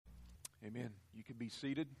Amen. You can be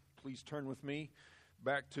seated. Please turn with me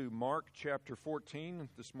back to Mark chapter 14.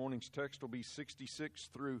 This morning's text will be 66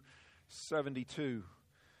 through 72.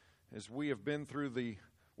 As we have been through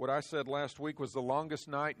what I said last week was the longest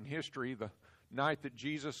night in history, the night that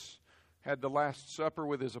Jesus had the Last Supper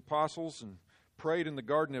with his apostles and prayed in the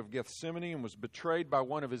Garden of Gethsemane and was betrayed by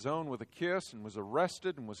one of his own with a kiss and was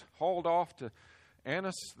arrested and was hauled off to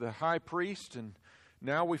Annas, the high priest. And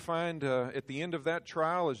now we find at the end of that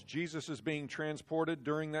trial, as Jesus is being transported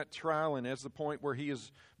during that trial, and as the point where he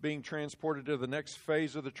is being transported to the next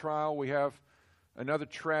phase of the trial, we have another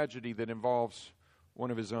tragedy that involves one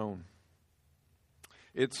of his own.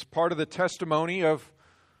 It's part of the testimony of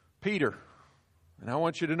Peter. And I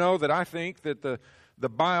want you to know that I think that the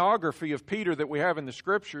biography of Peter that we have in the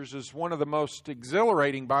Scriptures is one of the most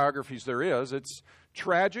exhilarating biographies there is. It's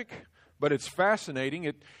tragic, but it's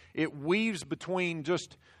fascinating. It weaves between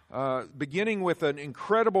just beginning with an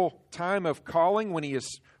incredible time of calling when he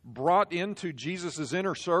is brought into Jesus'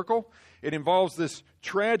 inner circle. It involves this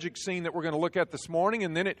tragic scene that we're going to look at this morning,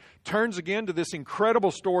 and then it turns again to this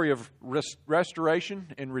incredible story of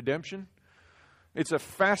restoration and redemption. It's a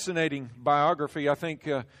fascinating biography. I think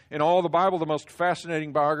in all the Bible, the most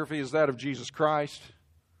fascinating biography is that of Jesus Christ.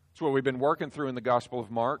 It's what we've been working through in the Gospel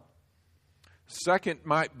of Mark. Second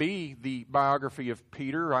might be the biography of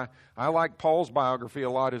Peter. I like Paul's biography a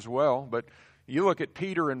lot as well, but you look at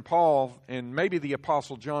Peter and Paul and maybe the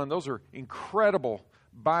Apostle John, those are incredible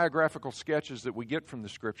biographical sketches that we get from the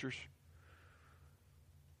Scriptures.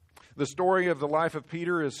 The story of the life of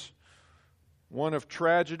Peter is one of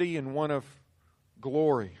tragedy and one of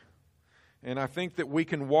glory. And I think that we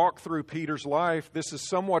can walk through Peter's life. This is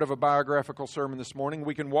somewhat of a biographical sermon this morning.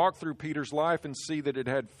 We can walk through Peter's life and see that it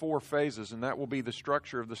had 4 phases, and that will be the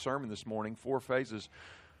structure of the sermon this morning, 4 phases.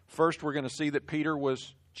 First, we're going to see that Peter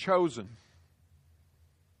was chosen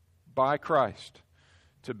by Christ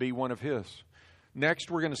to be one of his. Next,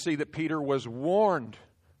 we're going to see that Peter was warned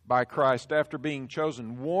by Christ after being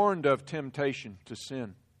chosen, warned of temptation to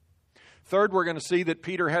sin. Third, we're going to see that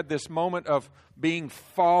Peter had this moment of being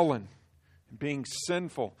fallen, being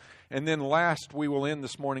sinful. And then last, we will end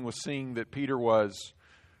this morning with seeing that Peter was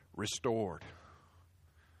restored.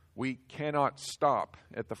 We cannot stop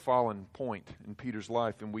at the fallen point in Peter's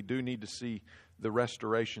life, and we do need to see the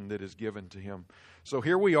restoration that is given to him. So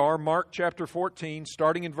here we are, Mark chapter 14,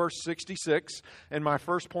 starting in verse 66. And my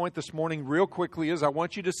first point this morning, real quickly, is I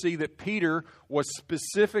want you to see that Peter was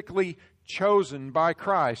specifically chosen by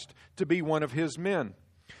Christ to be one of his men.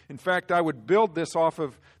 In fact, I would build this off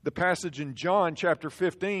of the passage in John chapter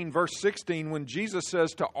 15, verse 16, when Jesus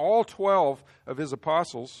says to all 12 of his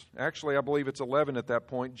apostles, actually I believe it's 11 at that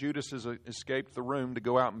point, Judas has escaped the room to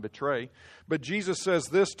go out and betray, but Jesus says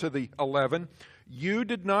this to the 11, "You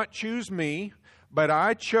did not choose me, but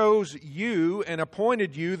I chose you and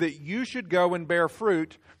appointed you that you should go and bear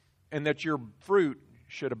fruit, and that your fruit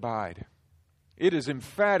should abide." It is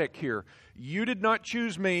emphatic here. You did not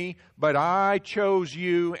choose me, but I chose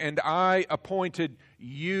you and I appointed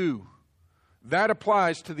you. That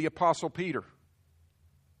applies to the Apostle Peter.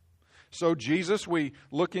 So Jesus, we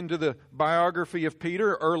look into the biography of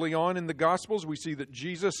Peter early on in the Gospels. We see that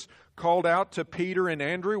Jesus called out to Peter and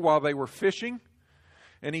Andrew while they were fishing.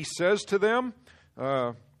 And he says to them,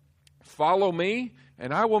 "Follow me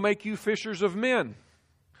and I will make you fishers of men."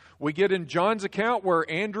 We get in John's account where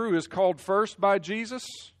Andrew is called first by Jesus.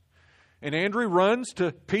 And Andrew runs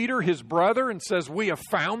to Peter, his brother, and says, "We have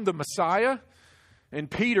found the Messiah."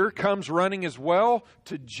 And Peter comes running as well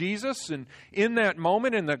to Jesus. And in that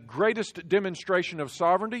moment, in the greatest demonstration of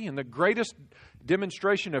sovereignty, in the greatest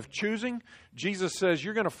demonstration of choosing, Jesus says,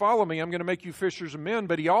 "You're going to follow me. I'm going to make you fishers of men."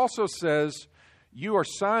 But he also says, "You are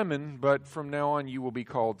Simon, but from now on you will be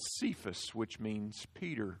called Cephas," which means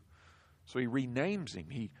Peter. So he renames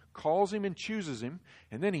him. He calls him and chooses him,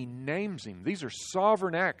 and then he names him. These are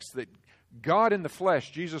sovereign acts that God in the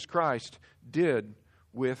flesh, Jesus Christ, did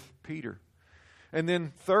with Peter. And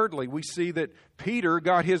then thirdly, we see that Peter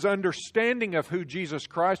got his understanding of who Jesus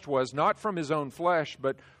Christ was, not from his own flesh,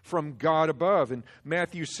 but from God above. In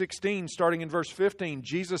Matthew 16, starting in verse 15,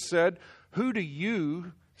 Jesus said, "Who do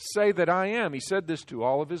you say that I am?" He said this to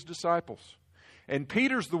all of his disciples. And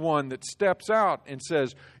Peter's the one that steps out and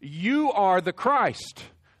says, "You are the Christ,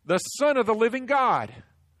 the Son of the living God."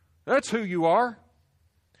 That's who you are.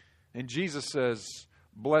 And Jesus says,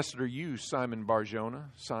 "Blessed are you, Simon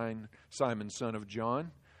Bar-Jonah, Simon, son of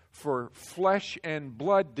John, for flesh and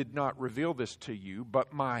blood did not reveal this to you,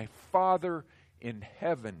 but my Father in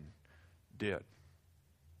heaven did."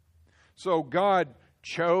 So God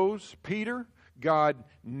chose Peter, God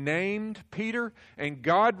named Peter, and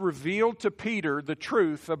God revealed to Peter the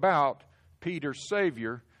truth about Peter's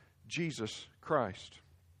Savior, Jesus Christ.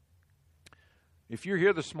 If you're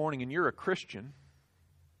here this morning and you're a Christian,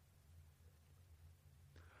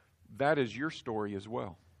 that is your story as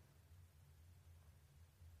well.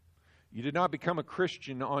 You did not become a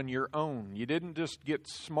Christian on your own. You didn't just get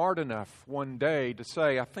smart enough one day to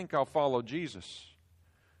say, I think I'll follow Jesus.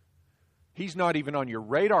 He's not even on your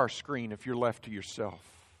radar screen if you're left to yourself.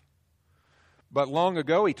 But long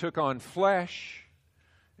ago, He took on flesh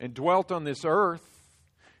and dwelt on this earth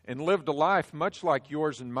and lived a life much like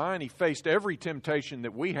yours and mine. He faced every temptation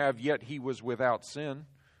that we have, yet He was without sin.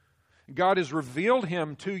 God has revealed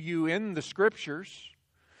Him to you in the Scriptures.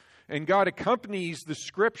 And God accompanies the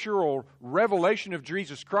scriptural revelation of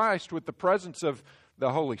Jesus Christ with the presence of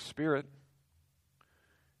the Holy Spirit.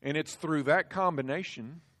 And it's through that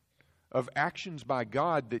combination of actions by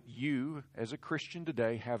God that you, as a Christian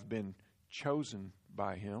today, have been chosen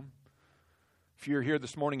by Him. If you're here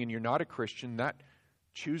this morning and you're not a Christian, that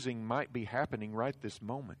choosing might be happening right this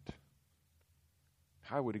moment.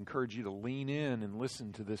 I would encourage you to lean in and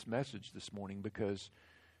listen to this message this morning, because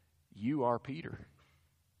you are Peter.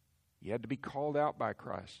 You had to be called out by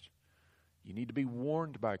Christ. You need to be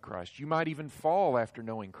warned by Christ. You might even fall after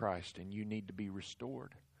knowing Christ, and you need to be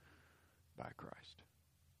restored by Christ.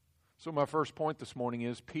 So my first point this morning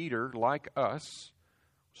is Peter, like us,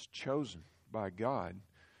 was chosen by God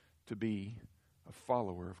to be a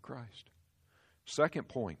follower of Christ. Second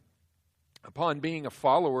point, upon being a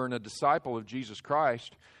follower and a disciple of Jesus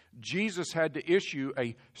Christ, Jesus had to issue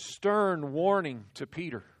a stern warning to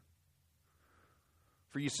Peter.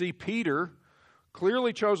 For you see, Peter,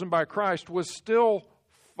 clearly chosen by Christ, was still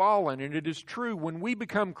fallen. And it is true, when we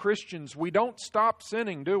become Christians, we don't stop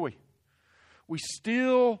sinning, do we? We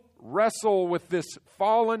still wrestle with this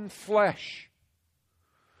fallen flesh.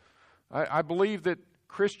 I believe that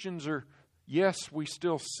Christians are, yes, we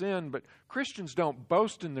still sin, but Christians don't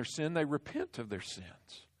boast in their sin. They repent of their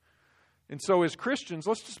sins. And so as Christians,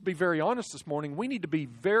 let's just be very honest this morning, we need to be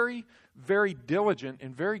very, very diligent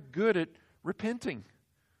and very good at repenting.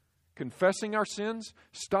 Confessing our sins,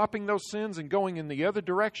 stopping those sins, and going in the other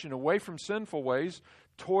direction, away from sinful ways,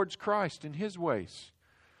 towards Christ and His ways.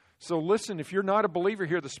 So listen, if you're not a believer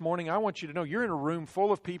here this morning, I want you to know you're in a room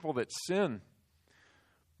full of people that sin.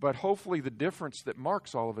 But hopefully the difference that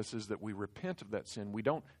marks all of us is that we repent of that sin. We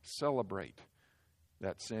don't celebrate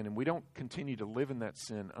that sin, and we don't continue to live in that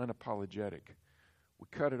sin unapologetic. We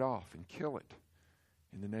cut it off and kill it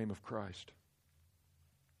in the name of Christ.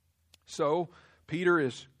 So, Peter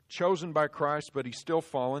is chosen by Christ, but he's still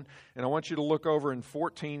fallen. And I want you to look over in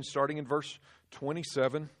 14, starting in verse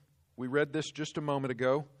 27. We read this just a moment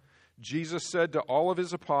ago. Jesus said to all of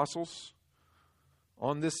His apostles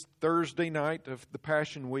on this Thursday night of the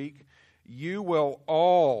Passion Week, you will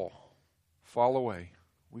all fall away.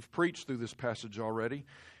 We've preached through this passage already.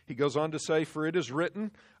 He goes on to say, for it is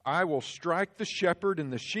written, I will strike the shepherd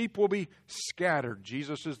and the sheep will be scattered.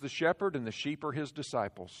 Jesus is the shepherd and the sheep are His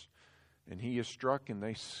disciples. And He is struck and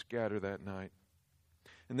they scatter that night.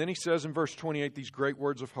 And then He says in verse 28 these great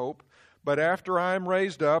words of hope. But after I am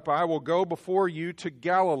raised up, I will go before you to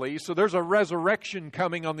Galilee. So there's a resurrection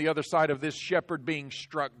coming on the other side of this shepherd being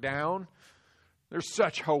struck down. There's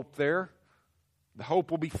such hope there. The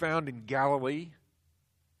hope will be found in Galilee.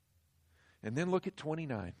 And then look at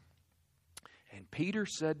 29. And Peter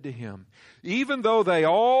said to Him, even though they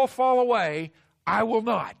all fall away, I will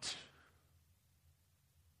not.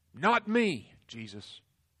 Not me, Jesus.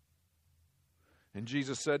 And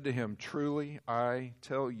Jesus said to him, truly I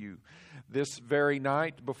tell you, this very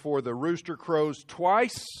night before the rooster crows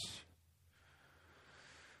twice,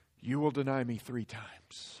 you will deny me 3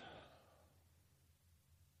 times.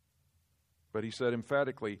 But He said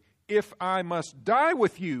emphatically, if I must die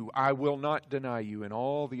with you, I will not deny you. And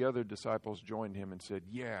all the other disciples joined Him and said,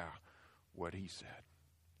 yeah, what He said.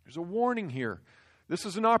 There's a warning here. This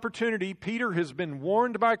is an opportunity. Peter has been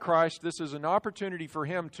warned by Christ. This is an opportunity for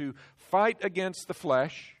him to fight against the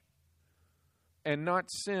flesh and not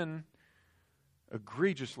sin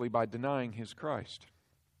egregiously by denying his Christ.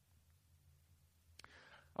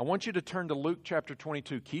 I want you to turn to Luke chapter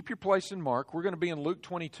 22. Keep your place in Mark. We're going to be in Luke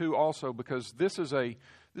 22 also, because this is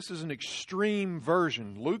an extreme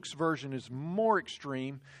version. Luke's version is more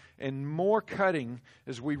extreme and more cutting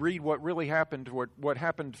as we read what really happened, what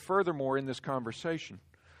happened furthermore in this conversation.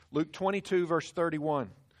 Luke 22, verse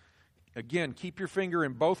 31. Again, keep your finger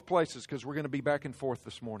in both places because we're going to be back and forth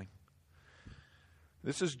this morning.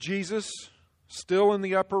 This is Jesus still in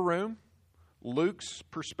the upper room. Luke's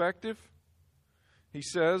perspective. He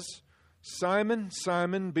says, Simon,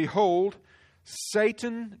 Simon, behold,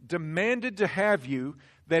 Satan demanded to have you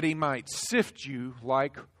that he might sift you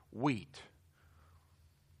like wheat.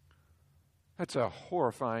 That's a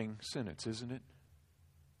horrifying sentence, isn't it?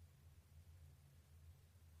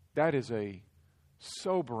 That is a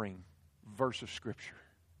sobering verse of Scripture.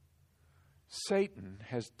 Satan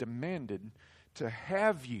has demanded to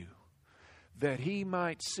have you that he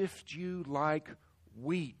might sift you like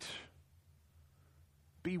wheat.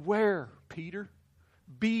 Beware, Peter.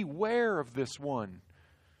 Beware of this one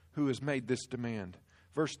who has made this demand.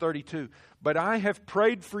 Verse 32, but I have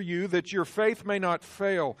prayed for you that your faith may not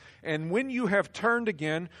fail, and when you have turned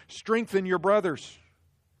again, strengthen your brothers.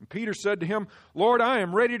 And Peter said to him, Lord, I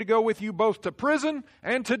am ready to go with you both to prison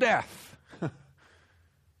and to death. And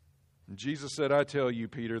Jesus said, I tell you,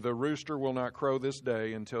 Peter, the rooster will not crow this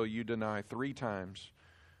day until you deny 3 times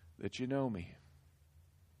that you know me.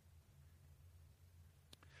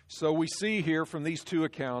 So we see here from these 2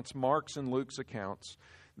 accounts, Mark's and Luke's accounts,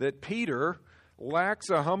 that Peter lacks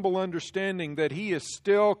a humble understanding that he is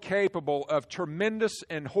still capable of tremendous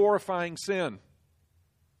and horrifying sin.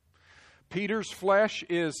 Peter's flesh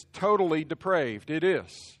is totally depraved. It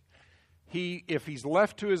is. If he's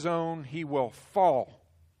left to his own, he will fall.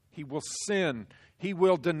 He will sin. He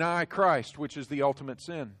will deny Christ, which is the ultimate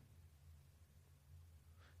sin.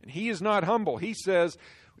 And he is not humble. He says,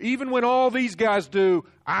 even when all these guys do,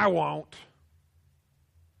 I won't.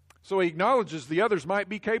 So he acknowledges the others might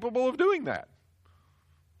be capable of doing that.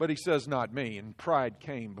 But he says, not me. And pride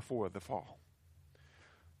came before the fall.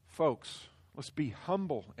 Folks, let's be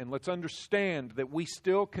humble and let's understand that we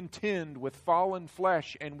still contend with fallen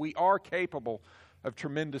flesh and we are capable of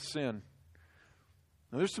tremendous sin.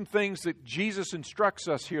 Now, there's some things that Jesus instructs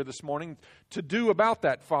us here this morning to do about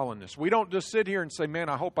that fallenness. We don't just sit here and say, man,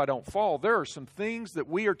 I hope I don't fall. There are some things that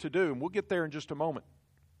we are to do, and we'll get there in just a moment.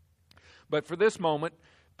 But for this moment,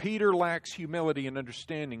 Peter lacks humility in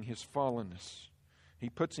understanding his fallenness. He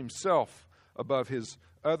puts himself above his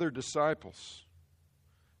other disciples,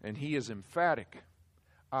 and he is emphatic.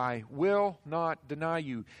 I will not deny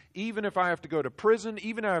you. Even if I have to go to prison,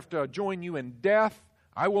 even if I have to join you in death,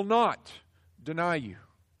 I will not deny you.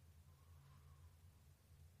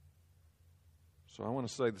 So I want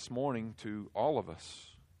to say this morning to all of us,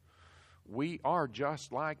 we are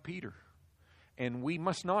just like Peter. And we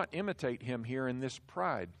must not imitate him here in this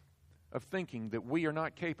pride of thinking that we are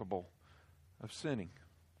not capable of sinning.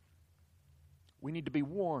 We need to be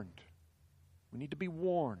warned. We need to be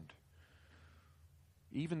warned.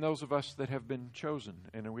 Even those of us that have been chosen,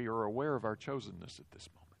 and we are aware of our chosenness at this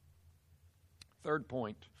moment. Third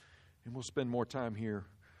point, and we'll spend more time here.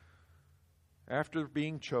 After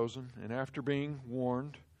being chosen and after being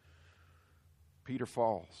warned, Peter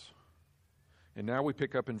falls. And now we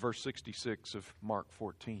pick up in verse 66 of Mark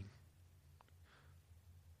 14.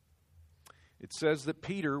 It says that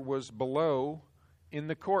Peter was below in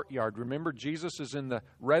the courtyard. Remember, Jesus is in the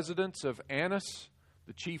residence of Annas,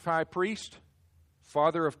 the chief high priest,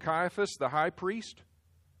 father of Caiaphas, the high priest.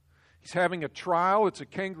 He's having a trial. It's a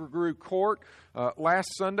kangaroo court.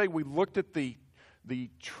 Last Sunday, we looked at the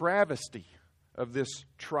travesty of this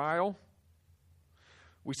trial.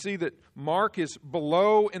 We see that Mark is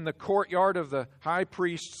below in the courtyard of the high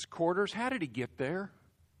priest's quarters. How did he get there?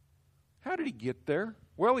 How did he get there?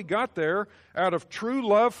 Well, he got there out of true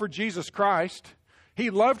love for Jesus Christ.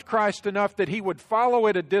 He loved Christ enough that he would follow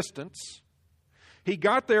at a distance. He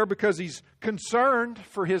got there because he's concerned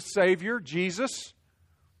for his Savior, Jesus.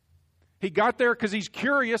 He got there because he's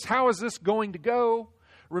curious, how is this going to go?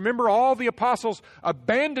 Remember, all the apostles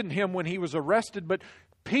abandoned him when he was arrested, but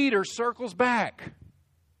Peter circles back.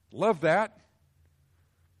 Love that.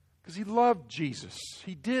 Because he loved Jesus.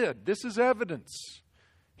 He did. This is evidence.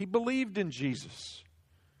 He believed in Jesus.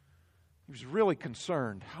 He was really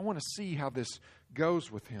concerned. I want to see how this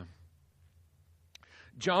goes with him.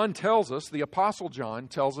 John tells us, the Apostle John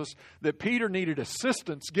tells us, that Peter needed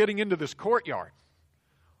assistance getting into this courtyard.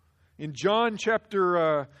 In John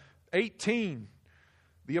chapter 18,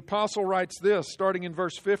 the apostle writes this, starting in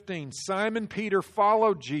verse 15, Simon Peter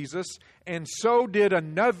followed Jesus, and so did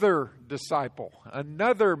another disciple,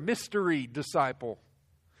 another mystery disciple.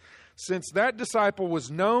 Since that disciple was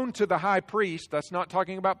known to the high priest, that's not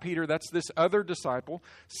talking about Peter, that's this other disciple.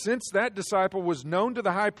 Since that disciple was known to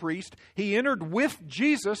the high priest, he entered with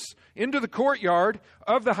Jesus into the courtyard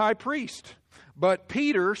of the high priest. But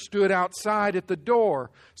Peter stood outside at the door.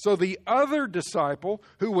 So the other disciple,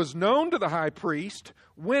 who was known to the high priest,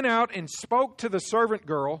 went out and spoke to the servant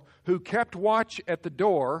girl who kept watch at the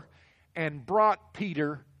door and brought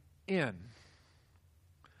Peter in.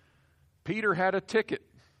 Peter had a ticket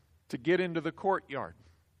to get into the courtyard.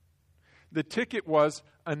 The ticket was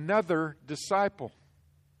another disciple.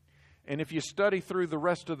 And if you study through the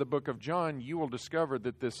rest of the book of John, you will discover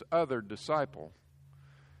that this other disciple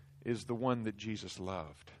is the one that Jesus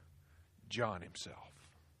loved, John himself.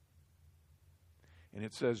 And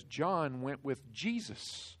it says John went with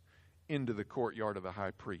Jesus into the courtyard of the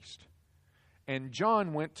high priest. And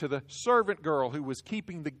John went to the servant girl who was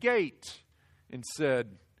keeping the gate and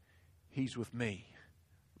said, "He's with me.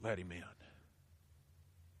 Let him in."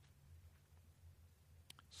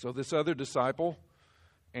 So this other disciple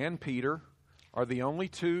and Peter are the only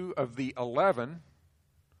two of the 11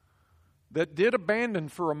 that did abandon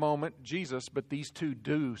for a moment Jesus, but these two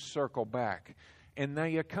do circle back. And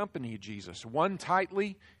they accompany Jesus. One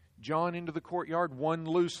tightly, John into the courtyard, one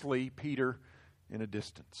loosely, Peter in a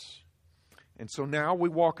distance. And so now we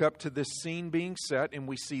walk up to this scene being set, and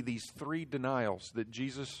we see these three denials that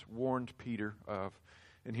Jesus warned Peter of.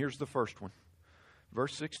 And here's the first one.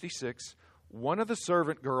 Verse 66, one of the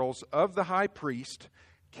servant girls of the high priest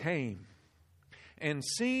came, and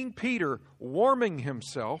seeing Peter warming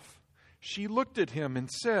himself, she looked at him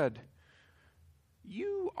and said,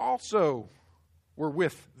 "You also were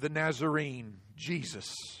with the Nazarene,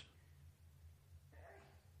 Jesus."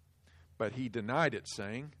 But he denied it,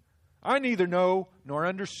 saying, "I neither know nor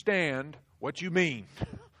understand what you mean."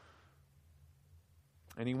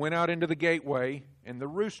 And he went out into the gateway, and the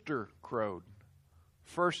rooster crowed.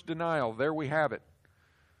 First denial, there we have it.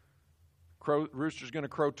 Rooster's going to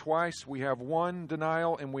crow twice. We have one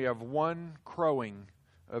denial, and we have one crowing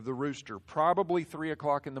of the rooster, probably 3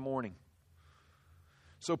 o'clock in the morning.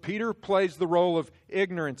 So Peter plays the role of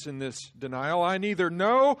ignorance in this denial. I neither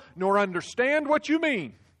know nor understand what you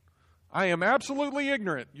mean. I am absolutely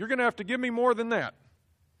ignorant. You're going to have to give me more than that.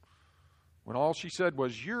 When all she said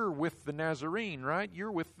was, "You're with the Nazarene, right?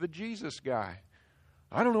 You're with the Jesus guy.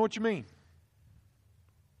 I don't know what you mean."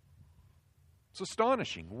 It's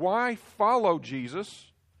astonishing. Why follow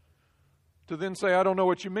Jesus to then say, "I don't know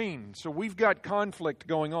what you mean"? So we've got conflict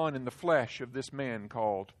going on in the flesh of this man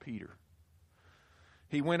called Peter.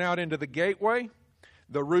 He went out into the gateway.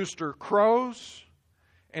 The rooster crows.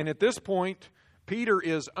 And at this point, Peter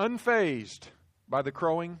is unfazed by the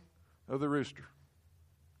crowing of the rooster.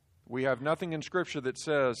 We have nothing in Scripture that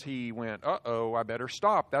says he went, "Uh-oh, I better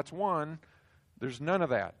stop." That's one. There's none of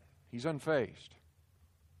that. He's unfazed.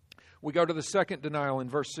 We go to the second denial in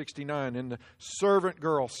verse 69. And the servant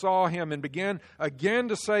girl saw him and began again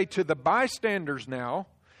to say to the bystanders now,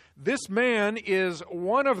 "This man is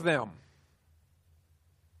one of them."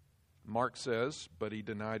 Mark says, but he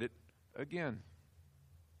denied it again.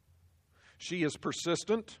 She is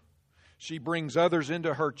persistent. She brings others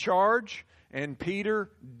into her charge, and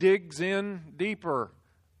Peter digs in deeper.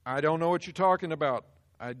 "I don't know what you're talking about.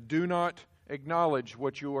 I do not acknowledge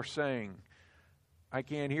what you are saying. I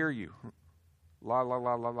can't hear you." La, la,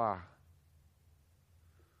 la, la, la.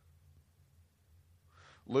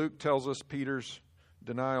 Luke tells us Peter's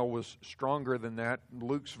denial was stronger than that.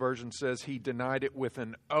 Luke's version says he denied it with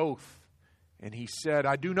an oath. And he said,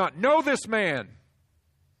 "I do not know this man."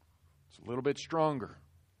 It's a little bit stronger.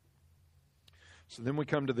 So then we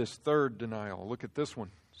come to this third denial. Look at this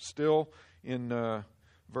one. Still in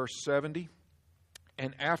verse 70.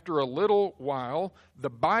 And after a little while, the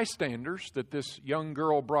bystanders that this young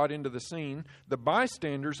girl brought into the scene, the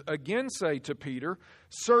bystanders again say to Peter,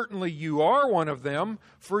 "Certainly you are one of them,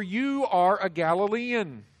 for you are a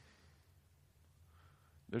Galilean."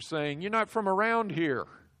 They're saying, "You're not from around here."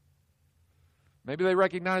 Maybe they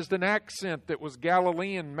recognized an accent that was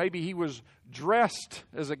Galilean. Maybe he was dressed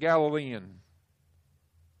as a Galilean.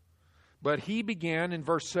 But he began in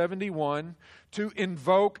verse 71 to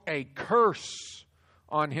invoke a curse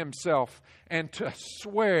on himself and to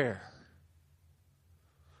swear,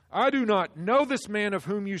 "I do not know this man of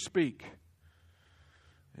whom you speak."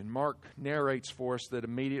 And Mark narrates for us that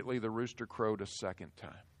immediately the rooster crowed a second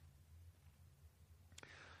time.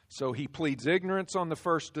 So he pleads ignorance on the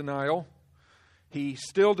first denial. He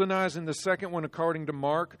still denies in the second one according to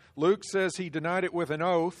Mark. Luke says he denied it with an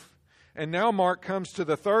oath. And now Mark comes to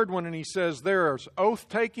the third one and he says there's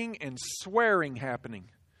oath-taking and swearing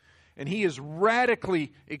happening. And he is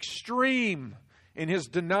radically extreme in his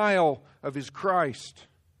denial of his Christ.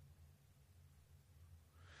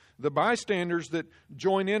 The bystanders that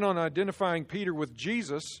join in on identifying Peter with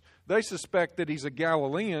Jesus, they suspect that he's a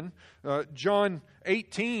Galilean. John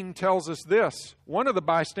 18 tells us this. One of the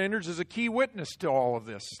bystanders is a key witness to all of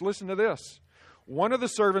this. Listen to this. One of the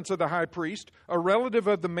servants of the high priest, a relative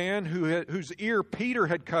of the man whose ear Peter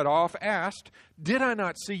had cut off, asked, "Did I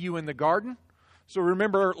not see you in the garden?" So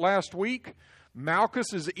remember last week,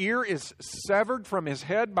 Malchus's ear is severed from his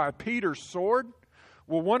head by Peter's sword.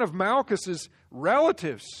 Well, one of Malchus's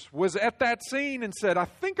relatives was at that scene and said, "I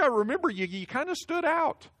think I remember you. You kind of stood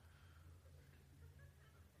out."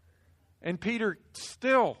 And Peter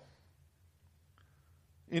still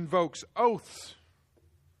invokes oaths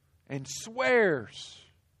and swears.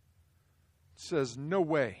 Says, no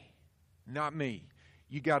way, not me.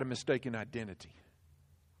 You got a mistaken identity.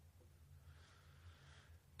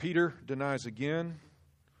 Peter denies again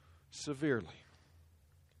severely.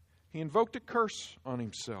 He invoked a curse on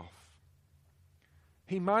himself.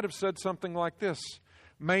 He might have said something like this: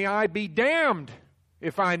 may I be damned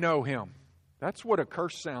if I know him. That's what a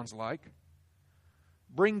curse sounds like.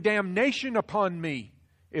 Bring damnation upon me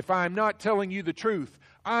if I am not telling you the truth.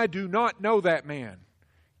 I do not know that man.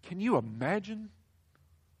 Can you imagine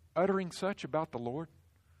uttering such about the Lord?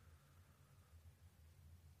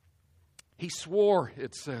 He swore,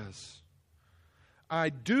 it says. I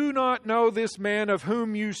do not know this man of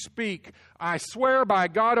whom you speak. I swear by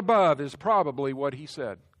God above, is probably what he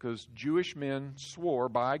said, because Jewish men swore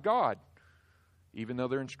by God, even though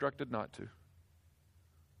they're instructed not to.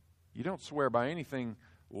 You don't swear by anything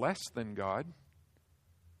less than God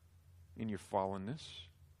in your fallenness.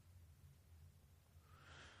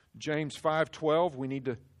 James 5:12, we need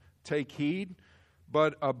to take heed.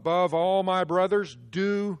 But above all, my brothers,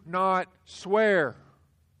 do not swear,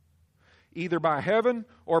 either by heaven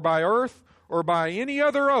or by earth or by any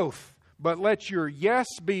other oath, but let your yes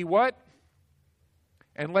be what?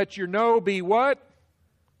 And let your no be what?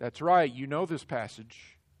 That's right, you know this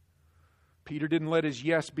passage. Peter didn't let his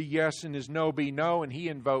yes be yes and his no be no, and he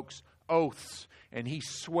invokes oaths and he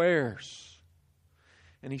swears.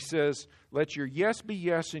 And he says, let your yes be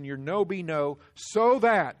yes and your no be no, so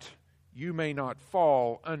that you may not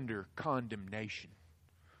fall under condemnation.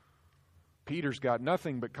 Peter's got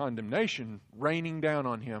nothing but condemnation raining down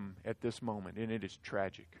on him at this moment, and it is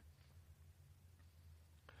tragic.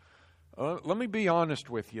 Let me be honest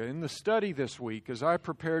with you. In the study this week, as I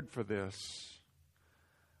prepared for this,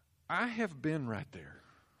 I have been right there.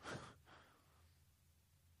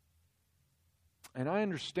 And I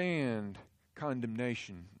understand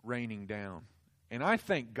condemnation raining down. And I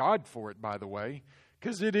thank God for it, by the way,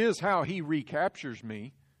 because it is how He recaptures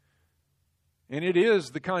me. And it is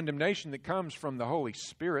the condemnation that comes from the Holy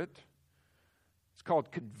Spirit. It's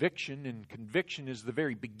called conviction, and conviction is the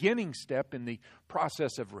very beginning step in the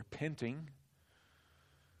process of repenting.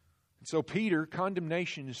 And so Peter,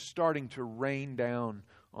 condemnation is starting to rain down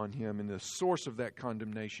on him, and the source of that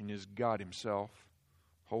condemnation is God Himself.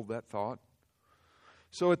 Hold that thought.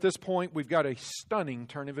 So at this point, we've got a stunning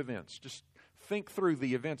turn of events. Just think through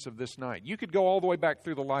the events of this night. You could go all the way back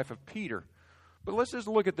through the life of Peter, but let's just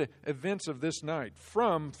look at the events of this night.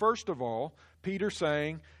 From, first of all, Peter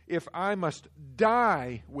saying, if I must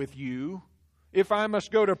die with you, if I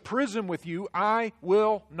must go to prison with you, I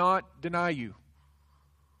will not deny you.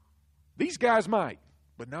 These guys might,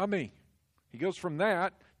 but not me. He goes from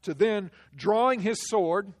that to then drawing his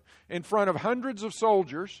sword in front of hundreds of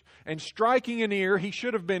soldiers and striking an ear. He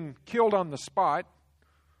should have been killed on the spot.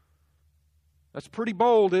 That's pretty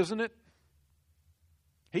bold, isn't it?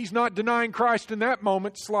 He's not denying Christ in that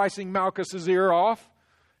moment, slicing Malchus's ear off.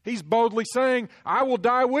 He's boldly saying, I will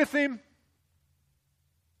die with him.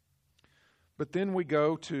 But then we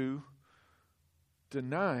go to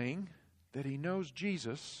denying that he knows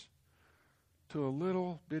Jesus to a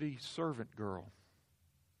little bitty servant girl.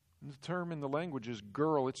 And the term in the language is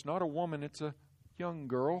girl. It's not a woman, it's a young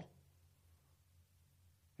girl.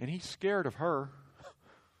 And he's scared of her.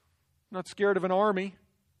 Not scared of an army.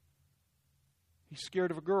 He's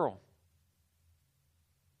scared of a girl.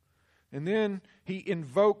 And then he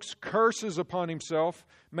invokes curses upon himself,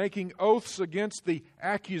 making oaths against the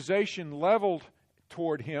accusation leveled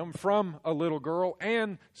toward him from a little girl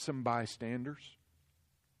and some bystanders.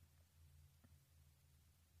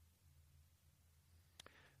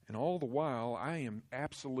 And all the while, I am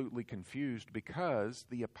absolutely confused because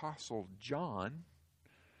the Apostle John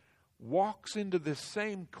walks into this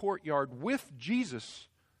same courtyard with Jesus,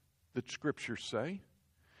 the Scriptures say.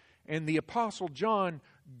 And the Apostle John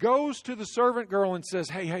goes to the servant girl and says,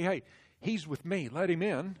 hey, he's with me. Let him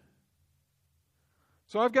in.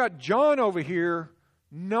 So I've got John over here,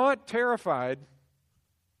 not terrified,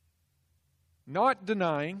 not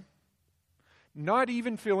denying, not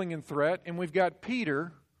even feeling in threat. And we've got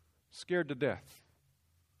Peter scared to death.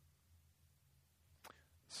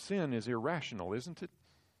 Sin is irrational, isn't it?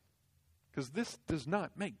 Because this does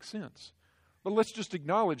not make sense. But let's just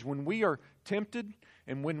acknowledge when we are tempted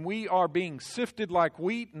and when we are being sifted like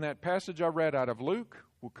wheat in that passage I read out of Luke,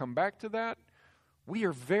 we'll come back to that, we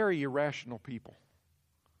are very irrational people.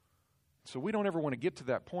 So we don't ever want to get to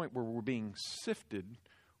that point where we're being sifted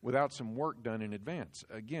without some work done in advance.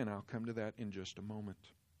 Again, I'll come to that in just a moment.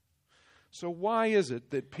 So why is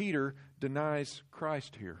it that Peter denies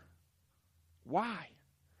Christ here? Why?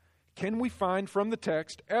 Can we find from the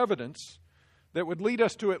text evidence that would lead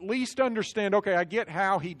us to at least understand, okay, I get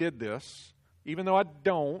how he did this, even though I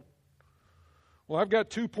don't. Well, I've got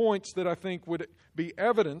 2 points that I think would be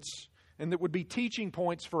evidence and that would be teaching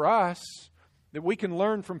points for us that we can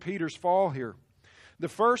learn from Peter's fall here. The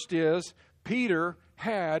first is Peter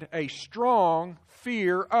had a strong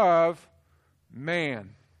fear of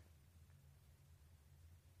man.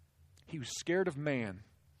 He was scared of man.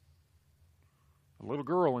 A little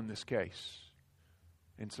girl in this case,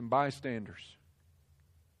 and some bystanders.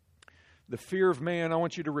 The fear of man, I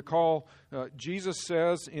want you to recall, Jesus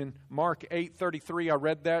says in Mark 8:33, I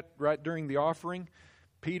read that right during the offering.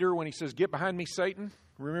 Peter, when he says, "Get behind me, Satan,"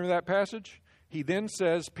 remember that passage? He then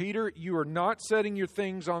says, "Peter, you are not setting your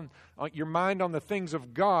things on your mind on the things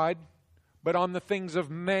of God, but on the things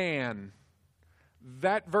of man."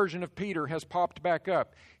 That version of Peter has popped back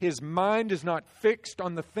up. His mind is not fixed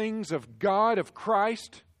on the things of God, of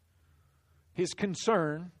Christ. His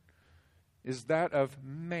concern is that of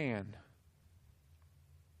man.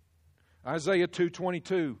 Isaiah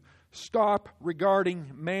 2:22, "Stop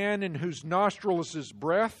regarding man in whose nostril is his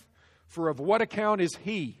breath, for of what account is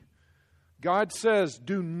he?" God says,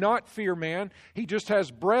 do not fear man. He just has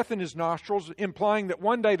breath in his nostrils, implying that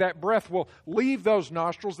one day that breath will leave those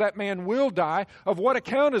nostrils. That man will die. Of what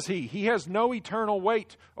account is he? He has no eternal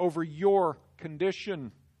weight over your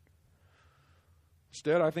condition.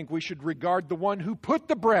 Instead, I think we should regard the one who put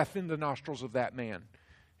the breath in the nostrils of that man.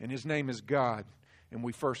 And his name is God. And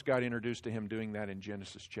we first got introduced to him doing that in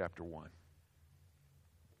Genesis chapter 1.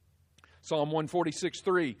 Psalm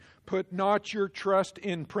 146:3, "Put not your trust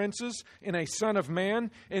in princes, in a son of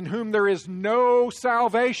man, in whom there is no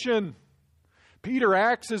salvation." Peter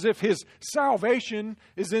acts as if his salvation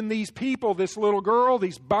is in these people, this little girl,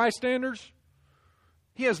 these bystanders.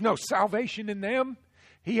 He has no salvation in them.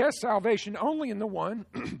 He has salvation only in the one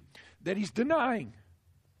that he's denying.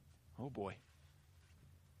 Oh boy.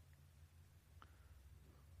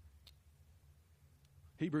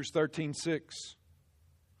 Hebrews 13:6.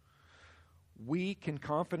 We can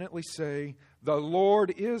confidently say, "The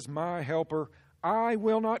Lord is my helper. I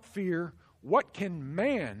will not fear. What can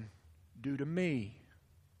man do to me?"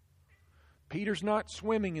 Peter's not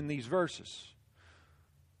swimming in these verses.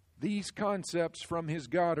 These concepts from his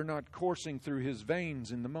God are not coursing through his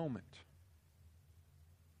veins in the moment.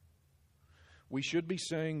 We should be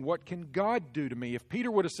saying, "What can God do to me?" If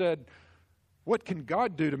Peter would have said, "What can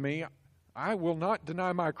God do to me? I will not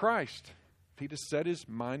deny my Christ." He'd have set his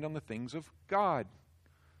mind on the things of God.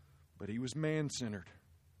 But he was man-centered.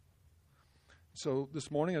 So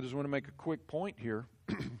this morning I just want to make a quick point here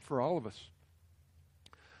for all of us.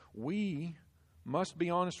 We must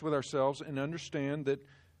be honest with ourselves and understand that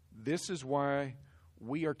this is why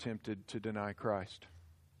we are tempted to deny Christ.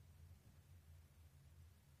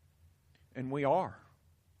 And we are.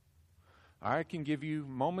 I can give you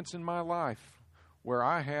moments in my life where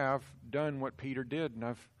I have done what Peter did, and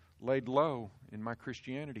I've laid low in my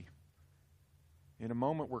Christianity in a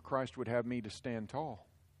moment where Christ would have me to stand tall.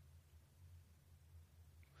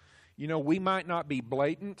 You know, we might not be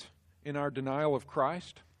blatant in our denial of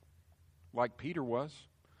Christ like Peter was,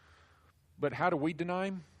 but how do we deny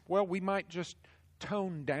Him? Well, we might just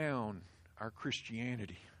tone down our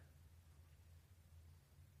Christianity.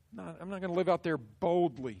 I'm not going to live out there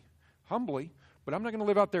boldly, humbly, but I'm not going to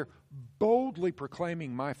live out there boldly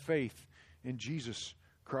proclaiming my faith in Jesus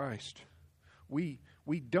Christ. We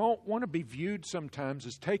don't want to be viewed sometimes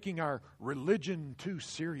as taking our religion too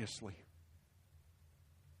seriously.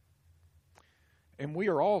 And we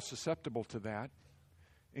are all susceptible to that,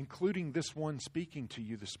 including this one speaking to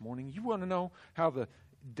you this morning. You want to know how the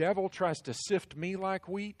devil tries to sift me like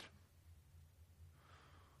wheat?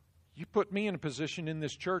 You put me in a position in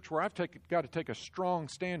this church where I've got to take a strong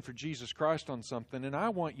stand for Jesus Christ on something, and I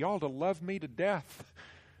want y'all to love me to death.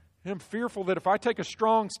 And I'm fearful that if I take a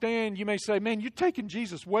strong stand, you may say, "Man, you're taking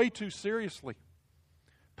Jesus way too seriously."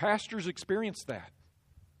 Pastors experience that.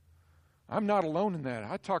 I'm not alone in that.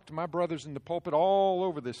 I talk to my brothers in the pulpit all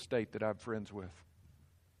over this state that I'm friends with.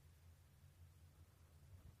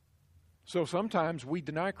 So sometimes we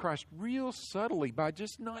deny Christ real subtly by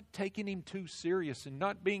just not taking Him too serious and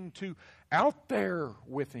not being too out there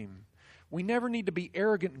with Him. We never need to be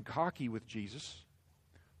arrogant and cocky with Jesus,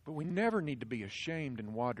 but we never need to be ashamed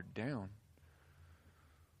and watered down.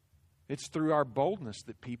 It's through our boldness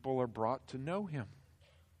that people are brought to know Him.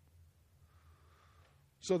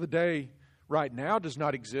 So the day right now does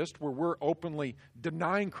not exist where we're openly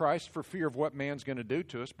denying Christ for fear of what man's going to do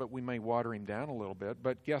to us, but we may water Him down a little bit.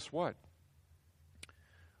 But guess what?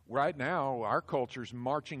 Right now, our culture's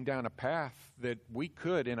marching down a path that we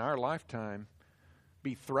could, in our lifetime,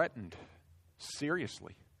 be threatened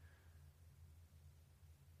seriously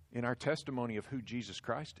in our testimony of who Jesus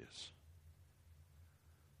Christ is.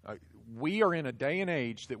 We are in a day and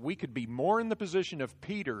age that we could be more in the position of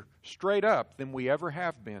Peter straight up than we ever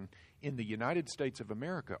have been in the United States of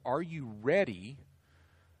America. Are you ready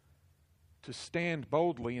to stand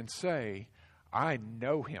boldly and say, I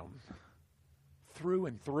know him through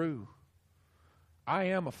and through. I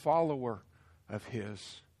am a follower of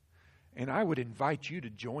his, and I would invite you to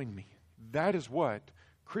join me. That is what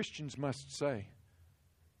Christians must say.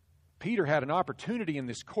 Peter had an opportunity in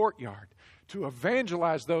this courtyard to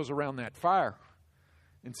evangelize those around that fire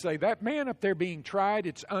and say, that man up there being tried,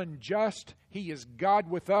 it's unjust. He is God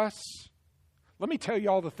with us. Let me tell you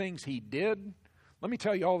all the things he did. Let me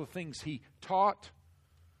tell you all the things he taught.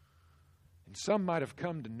 And some might have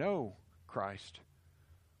come to know Christ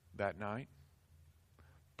that night.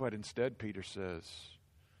 But instead, Peter says,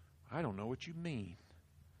 I don't know what you mean.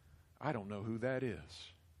 I don't know who that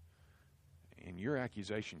is. And your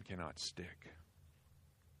accusation cannot stick.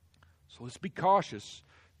 So let's be cautious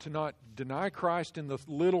to not deny Christ in the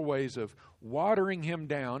little ways of watering him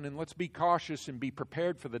down. And let's be cautious and be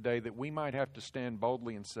prepared for the day that we might have to stand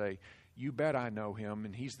boldly and say, you bet I know him,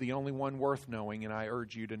 and he's the only one worth knowing, and I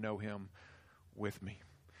urge you to know him with me.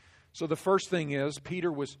 So the first thing is,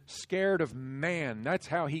 Peter was scared of man. That's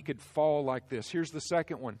how he could fall like this. Here's the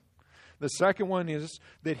second one. The second one is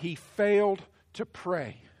that he failed to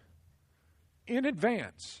pray in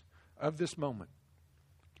advance of this moment.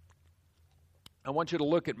 I want you to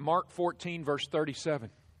look at Mark 14, verse 37.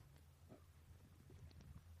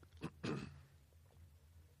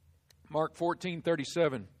 Mark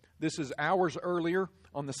 14:37. This is hours earlier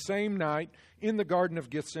on the same night in the Garden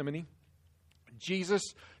of Gethsemane. Jesus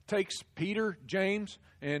takes Peter, James,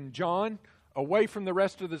 and John away from the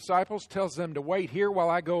rest of the disciples, tells them to wait here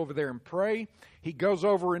while I go over there and pray. He goes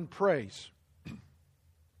over and prays.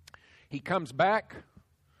 He comes back.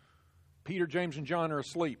 Peter, James, and John are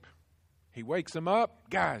asleep. He wakes them up.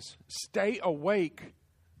 Guys, stay awake.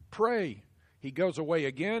 Pray. He goes away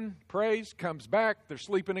again, prays, comes back. They're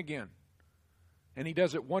sleeping again. And he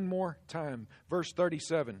does it one more time. Verse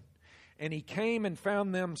 37. And he came and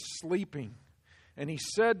found them sleeping. And he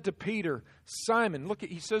said to Peter, Simon,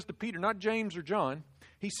 he says to Peter, not James or John.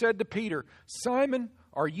 He said to Peter, Simon,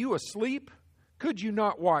 are you asleep? Could you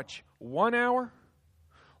not watch 1 hour?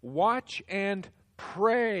 Watch and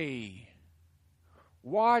pray.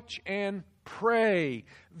 Watch and pray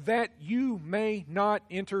that you may not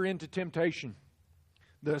enter into temptation.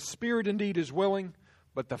 The spirit indeed is willing,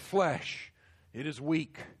 but the flesh, it is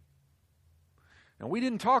weak. Now, we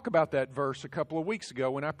didn't talk about that verse a couple of weeks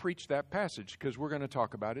ago when I preached that passage, because we're going to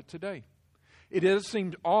talk about it today. It has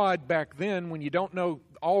seemed odd back then when you don't know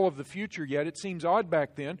all of the future yet. It seems odd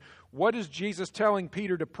back then. What is Jesus telling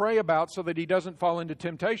Peter to pray about so that he doesn't fall into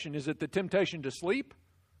temptation? Is it the temptation to sleep?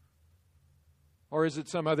 Or is it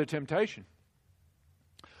some other temptation?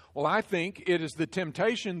 Well, I think it is the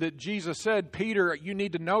temptation that Jesus said, Peter, you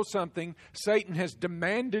need to know something. Satan has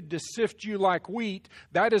demanded to sift you like wheat.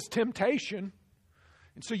 That is temptation.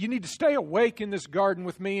 And so you need to stay awake in this garden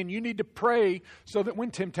with me, and you need to pray so that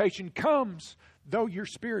when temptation comes, though your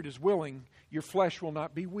spirit is willing, your flesh will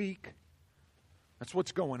not be weak. That's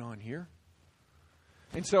what's going on here.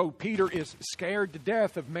 And so Peter is scared to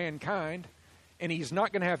death of mankind, and he's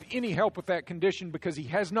not going to have any help with that condition because he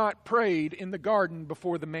has not prayed in the garden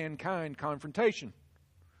before the mankind confrontation.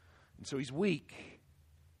 And so he's weak.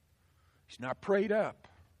 He's not prayed up.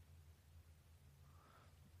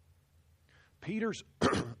 Peter's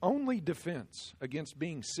only defense against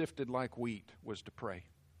being sifted like wheat was to pray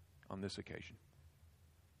on this occasion.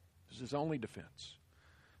 This is his only defense.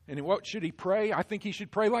 And what should he pray? I think he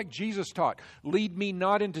should pray like Jesus taught. Lead me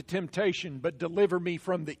not into temptation, but deliver me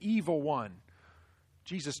from the evil one.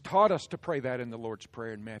 Jesus taught us to pray that in the Lord's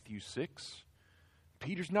Prayer in Matthew 6.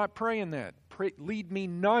 Peter's not praying that. Pray, lead me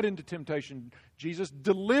not into temptation. Jesus,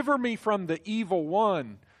 deliver me from the evil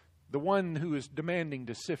one. The one who is demanding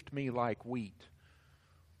to sift me like wheat.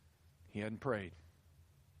 He hadn't prayed.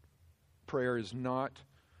 Prayer is not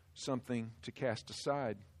something to cast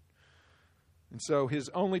aside. And so his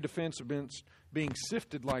only defense against being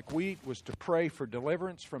sifted like wheat was to pray for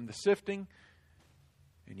deliverance from the sifting.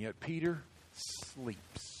 And yet Peter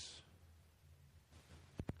sleeps.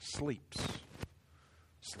 Sleeps.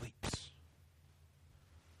 Sleeps.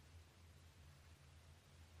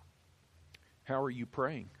 How are you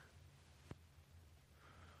praying?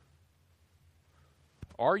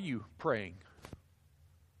 Are you praying?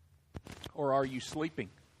 Or are you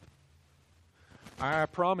sleeping? I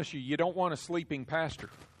promise you, you don't want a sleeping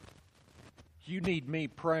pastor. You need me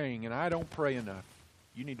praying, and I don't pray enough.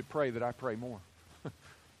 You need to pray that I pray more.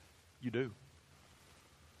 You do.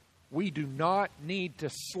 We do not need to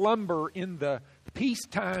slumber in the peace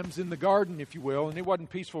times in the garden, if you will, and it wasn't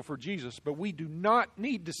peaceful for Jesus, but we do not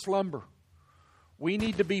need to slumber. We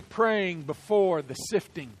need to be praying before the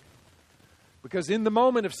sifting, because in the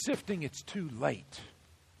moment of sifting, it's too late.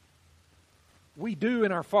 We do,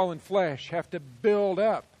 in our fallen flesh, have to build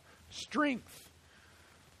up strength.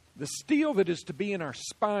 The steel that is to be in our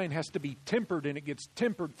spine has to be tempered, and it gets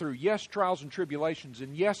tempered through, yes, trials and tribulations,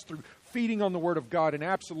 and yes, through feeding on the Word of God, and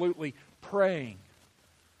absolutely praying,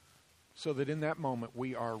 so that in that moment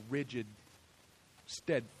we are rigid,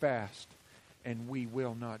 steadfast, and we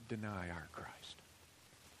will not deny our Christ.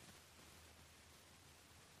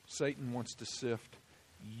 Satan wants to sift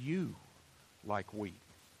you like wheat.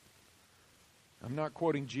 I'm not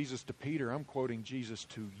quoting Jesus to Peter, I'm quoting Jesus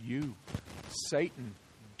to you. Satan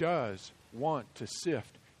does want to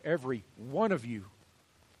sift every one of you,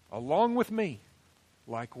 along with me,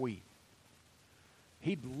 like wheat.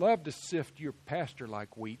 He'd love to sift your pastor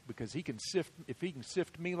like wheat, because he can sift. If he can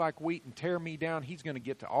sift me like wheat and tear me down, he's going to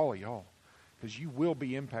get to all of y'all, because you will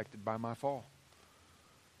be impacted by my fall.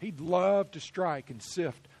 He'd love to strike and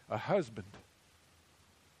sift a husband.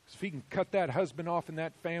 Because if he can cut that husband off in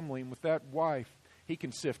that family, and with that wife, he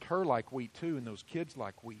can sift her like wheat too, and those kids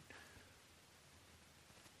like wheat.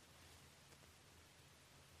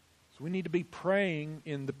 So we need to be praying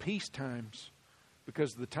in the peace times,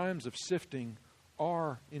 because the times of sifting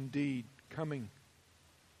are indeed coming.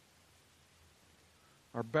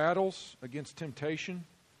 Our battles against temptation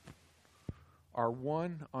are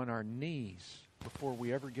won on our knees before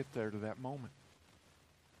we ever get there to that moment.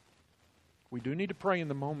 We do need to pray in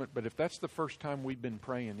the moment, but if that's the first time we've been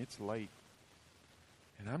praying, it's late.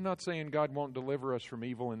 And I'm not saying God won't deliver us from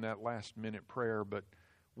evil in that last minute prayer, but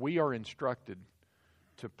we are instructed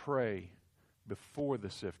to pray before the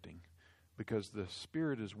sifting, because the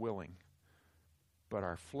spirit is willing, but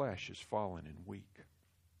our flesh is fallen and weak.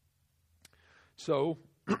 So,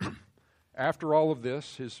 after all of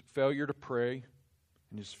this, his failure to pray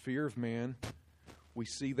and his fear of man, we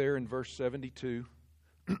see there in verse 72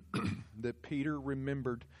 that Peter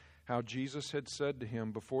remembered how Jesus had said to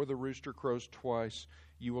him, before the rooster crows twice,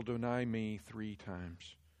 you will deny me 3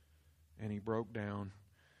 times. And he broke down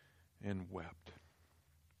and wept.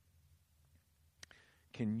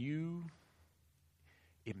 Can you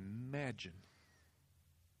imagine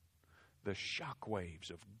the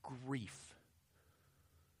shockwaves of grief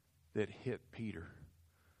that hit Peter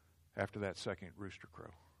after that second rooster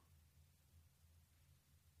crow?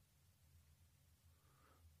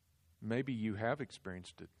 Maybe you have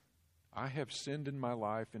experienced it. I have sinned in my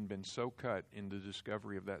life and been so cut in the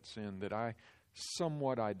discovery of that sin that I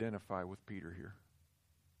somewhat identify with Peter here.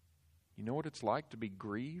 You know what it's like to be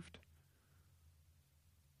grieved?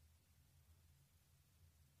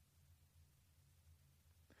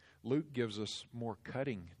 Luke gives us more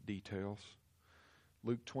cutting details.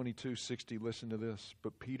 Luke 22:60, listen to this.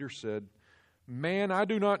 But Peter said, "Man, I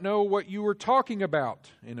do not know what you are talking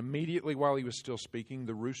about." And immediately while he was still speaking,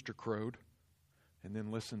 the rooster crowed. And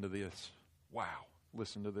then listen to this. Wow,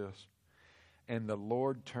 listen to this. And the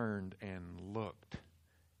Lord turned and looked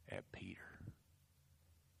at Peter.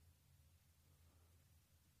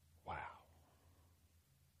 Wow.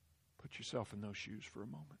 Put yourself in those shoes for a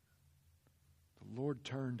moment. The Lord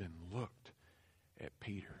turned and looked at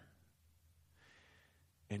Peter.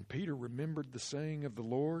 And Peter remembered the saying of the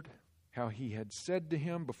Lord, how he had said to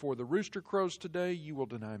him, before the rooster crows today, you will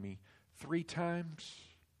deny me 3 times.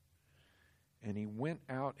 And he went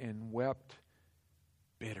out and wept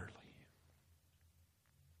bitterly.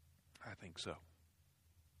 I think so.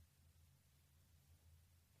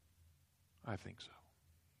 I think so.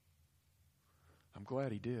 I'm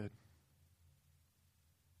glad he did.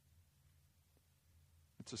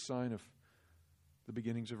 It's a sign of the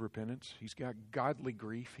beginnings of repentance. He's got godly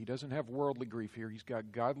grief. He doesn't have worldly grief here. He's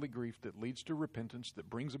got godly grief that leads to repentance, that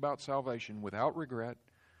brings about salvation without regret.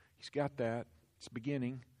 He's got that. It's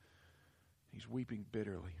beginning. He's weeping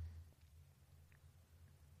bitterly.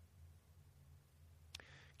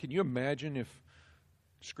 Can you imagine if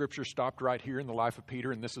Scripture stopped right here in the life of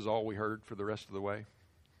Peter and this is all we heard for the rest of the way?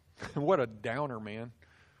 What a downer, man.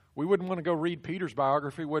 We wouldn't want to go read Peter's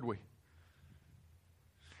biography, would we?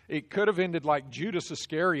 It could have ended like Judas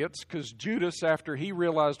Iscariot's, because Judas, after he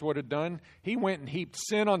realized what had done, he went and heaped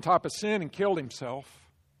sin on top of sin and killed himself.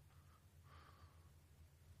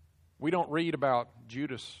 We don't read about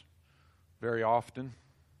Judas very often.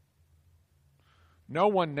 No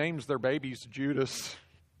one names their babies Judas.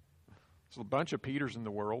 There's a bunch of Peters in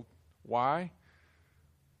the world. Why?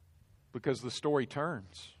 Because the story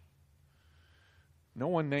turns. No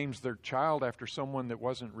one names their child after someone that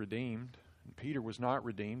wasn't redeemed. And Peter was not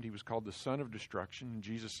redeemed. He was called the son of destruction. And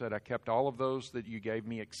Jesus said, I kept all of those that you gave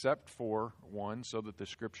me except for one, so that the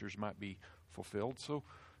Scriptures might be fulfilled. So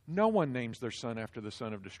no one names their son after the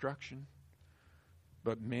son of destruction.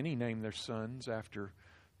 But many name their sons after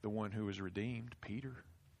the one who was redeemed, Peter.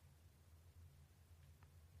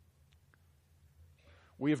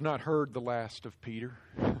 We have not heard the last of Peter.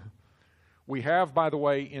 We have, by the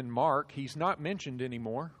way, in Mark, he's not mentioned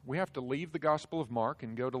anymore. We have to leave the Gospel of Mark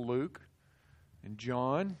and go to Luke and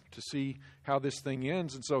John to see how this thing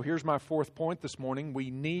ends. And so here's my fourth point this morning. We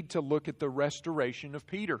need to look at the restoration of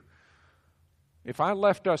Peter. If I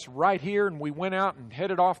left us right here and we went out and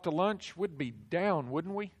headed off to lunch, we'd be down,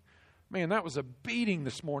 wouldn't we? Man, that was a beating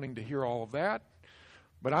this morning to hear all of that.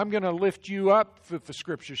 But I'm going to lift you up with the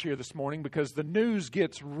Scriptures here this morning because the news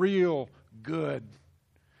gets real good.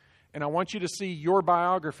 And I want you to see your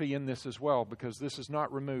biography in this as well, because this is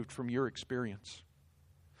not removed from your experience.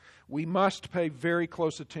 We must pay very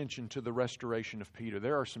close attention to the restoration of Peter.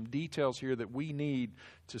 There are some details here that we need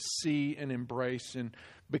to see and embrace, and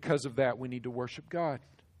because of that, we need to worship God.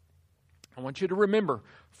 I want you to remember,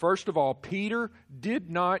 first of all, Peter did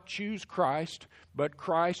not choose Christ, but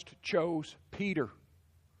Christ chose Peter.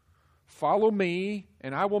 Follow me,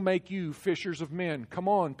 and I will make you fishers of men. Come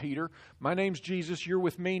on, Peter. My name's Jesus. You're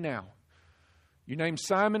with me now. Your name's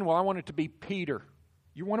Simon. Well, I want it to be Peter.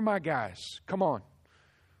 You're one of my guys. Come on.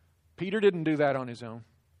 Peter didn't do that on his own.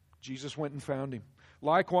 Jesus went and found him.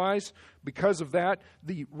 Likewise, because of that,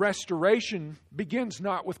 the restoration begins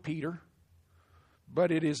not with Peter,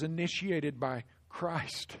 but it is initiated by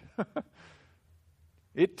Christ.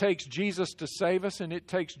 It takes Jesus to save us, and it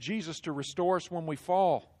takes Jesus to restore us when we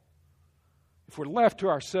fall. If we're left to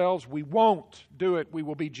ourselves, we won't do it. We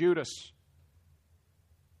will be Judas.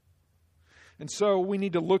 And so we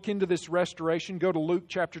need to look into this restoration. Go to Luke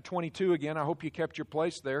chapter 22 again. I hope you kept your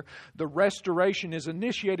place there. The restoration is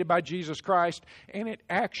initiated by Jesus Christ, and it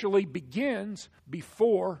actually begins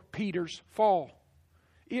before Peter's fall.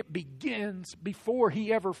 It begins before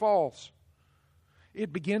he ever falls.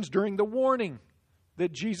 It begins during the warning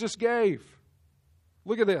that Jesus gave.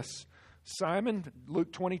 Look at this. Simon,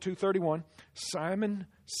 Luke 22:31, Simon,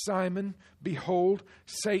 Simon, behold,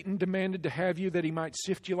 Satan demanded to have you that he might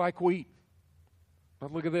sift you like wheat.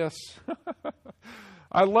 But look at this.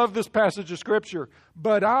 I love this passage of Scripture.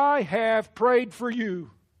 But I have prayed for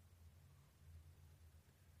you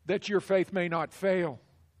that your faith may not fail.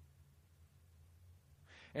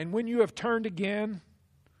 And when you have turned again,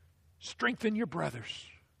 strengthen your brothers.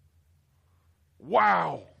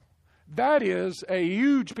 Wow. That is a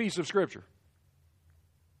huge piece of Scripture.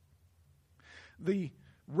 The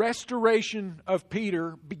restoration of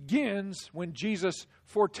Peter begins when Jesus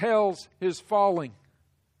foretells his falling.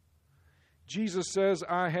 Jesus says,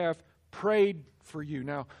 I have prayed for you.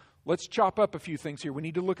 Now, let's chop up a few things here. We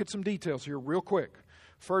need to look at some details here real quick.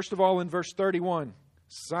 First of all, in verse 31,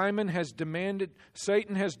 Satan has demanded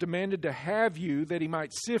to have you that he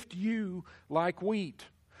might sift you like wheat.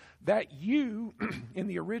 That you, in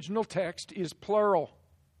the original text, is plural.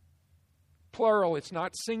 Plural, it's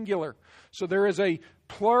not singular. So there is a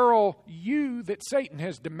plural you that Satan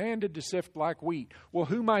has demanded to sift like wheat. Well,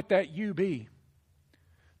 who might that you be?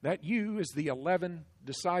 That you is the 11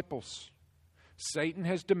 disciples. Satan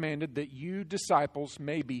has demanded that you disciples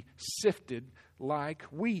may be sifted like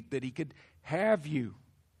wheat, that he could have you.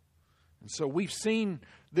 And so we've seen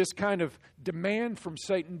this kind of demand from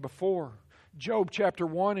Satan before. Job chapter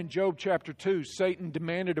 1 and Job chapter 2, Satan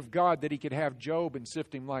demanded of God that he could have Job and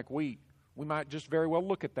sift him like wheat. We might just very well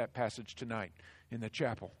look at that passage tonight in the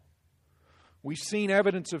chapel. We've seen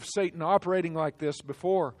evidence of Satan operating like this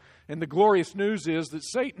before. And the glorious news is that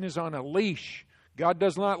Satan is on a leash. God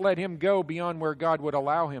does not let him go beyond where God would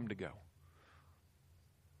allow him to go.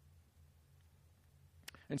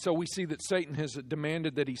 And so we see that Satan has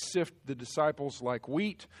demanded that he sift the disciples like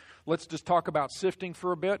wheat. Let's just talk about sifting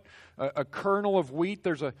for a bit. A kernel of wheat,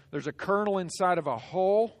 there's a kernel inside of a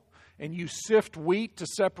hull, and you sift wheat to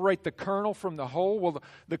separate the kernel from the hull. Well,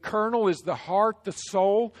 the kernel is the heart, the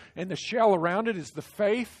soul, and the shell around it is the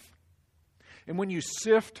faith. And when you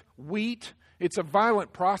sift wheat, it's a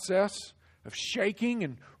violent process of shaking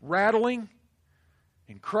and rattling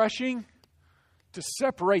and crushing to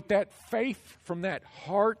separate that faith from that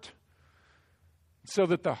heart so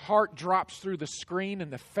that the heart drops through the screen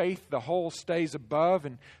and the faith, the whole, stays above.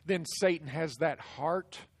 And then Satan has that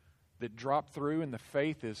heart that dropped through and the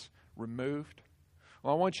faith is removed.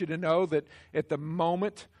 Well, I want you to know that at the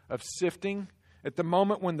moment of sifting, at the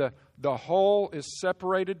moment when the whole is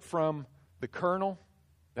separated from the kernel,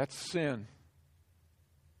 that's sin.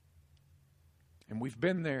 And we've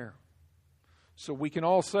been there. So we can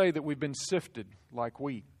all say that we've been sifted like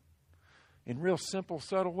wheat. In real simple,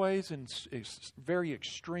 subtle ways and very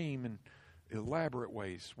extreme and elaborate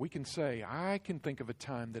ways. We can say, I can think of a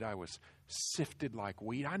time that I was sifted like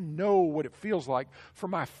wheat. I know what it feels like for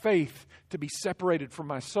my faith to be separated from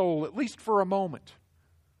my soul, at least for a moment.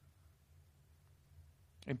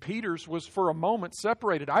 And Peter's was for a moment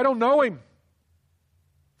separated. I don't know him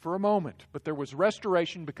for a moment. But there was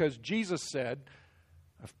restoration because Jesus said,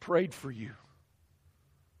 I've prayed for you.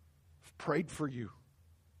 I've prayed for you.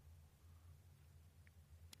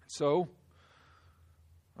 So,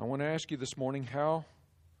 I want to ask you this morning, how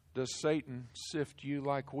does Satan sift you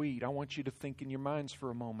like wheat? I want you to think in your minds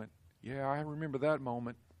for a moment. Yeah, I remember that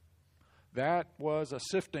moment. That was a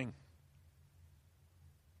sifting.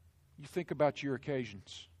 You think about your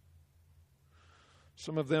occasions.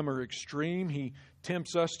 Some of them are extreme. He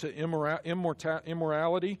tempts us to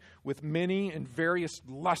immorality with many and various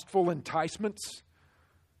lustful enticements.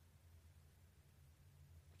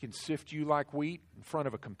 He can sift you like wheat in front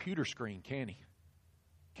of a computer screen, can he?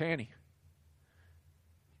 Can he?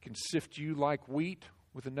 He can sift you like wheat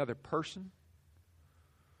with another person.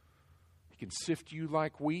 He can sift you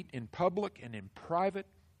like wheat in public and in private.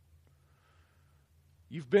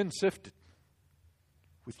 You've been sifted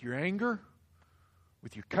with your anger,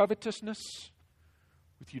 with your covetousness,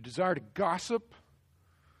 with your desire to gossip,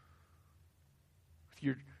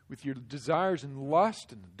 with your desires in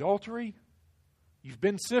lust and adultery. You've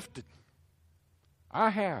been sifted.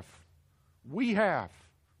 I have. We have.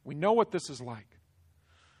 We know what this is like.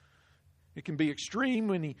 It can be extreme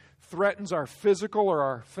when he threatens our physical or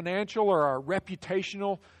our financial or our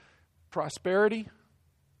reputational prosperity.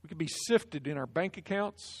 We can be sifted in our bank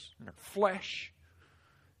accounts, in our flesh,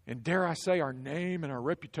 and dare I say, our name and our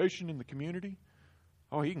reputation in the community.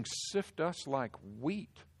 Oh, he can sift us like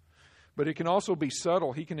wheat. But it can also be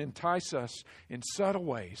subtle. He can entice us in subtle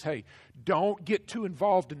ways. Hey, don't get too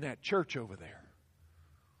involved in that church over there.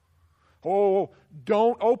 Oh,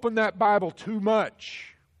 don't open that Bible too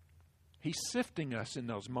much. He's sifting us in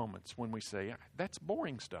those moments when we say, that's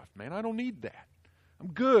boring stuff, man. I don't need that.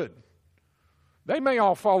 I'm good. They may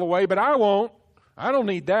all fall away, but I won't. I don't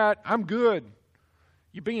need that. I'm good.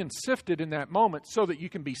 You're being sifted in that moment so that you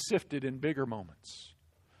can be sifted in bigger moments.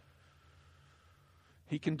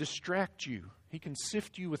 He can distract you. He can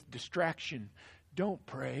sift you with distraction. Don't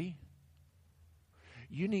pray.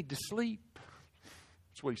 You need to sleep.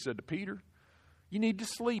 That's what he said to Peter. You need to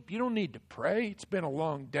sleep. You don't need to pray. It's been a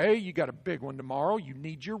long day. You got a big one tomorrow. You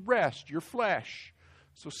need your rest, your flesh.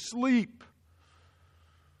 So sleep.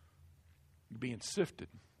 You're being sifted.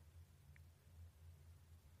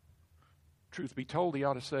 Truth be told, he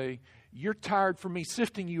ought to say, you're tired from me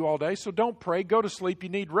sifting you all day, so don't pray. Go to sleep. You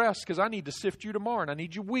need rest because I need to sift you tomorrow and I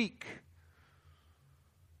need you weak.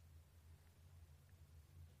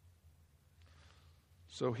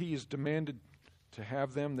 So he is demanded to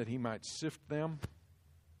have them that he might sift them.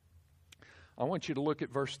 I want you to look at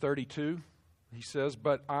verse 32. He says,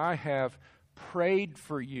 but I have prayed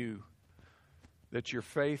for you that your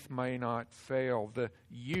faith may not fail. The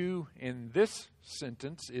you in this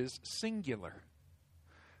sentence is singular.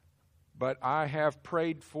 But I have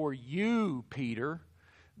prayed for you, Peter,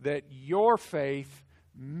 that your faith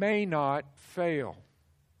may not fail.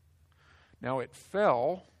 Now it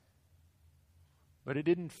fell, but it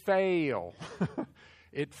didn't fail.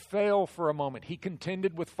 It fell for a moment. He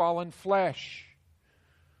contended with fallen flesh.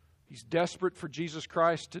 He's desperate for Jesus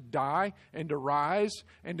Christ to die and to rise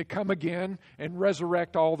and to come again and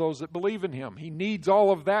resurrect all those that believe in him. He needs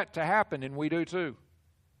all of that to happen, and we do too.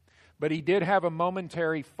 But he did have a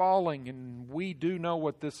momentary falling, and we do know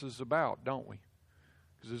what this is about, don't we?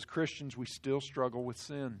 Because as Christians, we still struggle with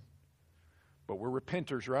sin. But we're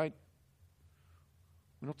repenters, right?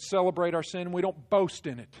 We don't celebrate our sin. We don't boast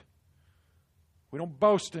in it. We don't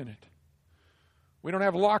boast in it. We don't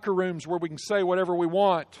have locker rooms where we can say whatever we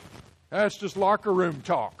want. That's just locker room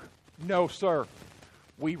talk. No, sir.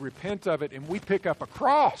 We repent of it and we pick up a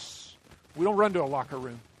cross. We don't run to a locker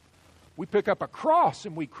room. We pick up a cross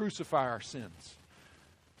and we crucify our sins.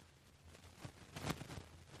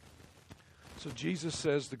 So Jesus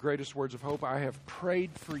says the greatest words of hope, I have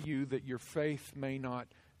prayed for you that your faith may not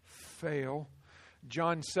fail.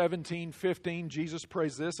 John 17:15, Jesus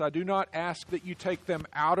prays this, I do not ask that you take them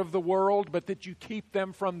out of the world, but that you keep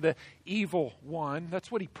them from the evil one.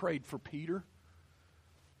 That's what he prayed for Peter.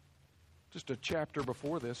 Just a chapter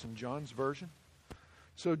before this in John's version.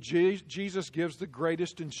 So Jesus gives the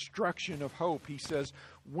greatest instruction of hope. He says,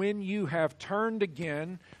 when you have turned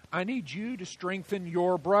again, I need you to strengthen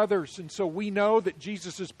your brothers. And so we know that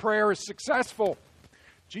Jesus' prayer is successful.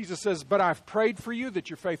 Jesus says, but I've prayed for you that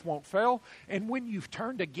your faith won't fail. And when you've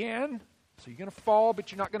turned again, so you're going to fall, but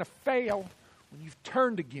you're not going to fail. When you've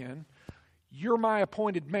turned again, you're my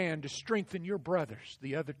appointed man to strengthen your brothers,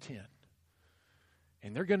 the other 10.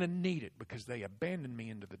 And they're going to need it because they abandoned me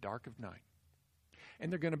into the dark of night. And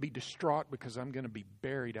they're going to be distraught because I'm going to be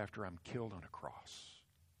buried after I'm killed on a cross.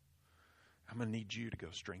 I'm going to need you to go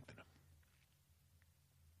strengthen them.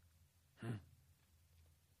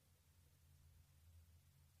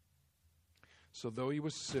 So though he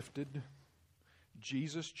was sifted,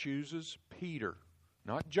 Jesus chooses Peter,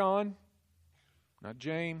 not John, not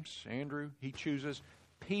James, Andrew. He chooses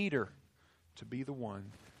Peter to be the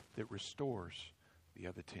one that restores the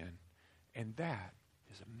other 10. And that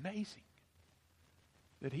is amazing.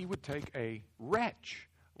 That he would take a wretch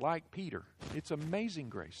like Peter. It's amazing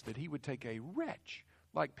grace that he would take a wretch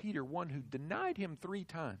like Peter, one who denied him 3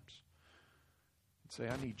 times, and say,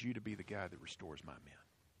 I need you to be the guy that restores my men.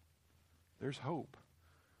 There's hope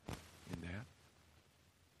in that.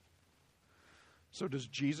 So does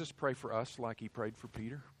Jesus pray for us like he prayed for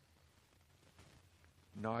Peter?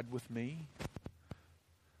 Nod with me.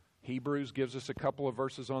 Hebrews gives us a couple of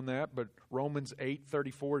verses on that, but Romans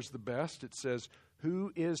 8:34 is the best. It says,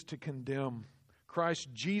 who is to condemn? Christ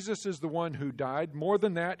Jesus is the one who died. More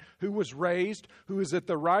than that, who was raised, who is at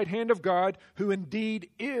the right hand of God, who indeed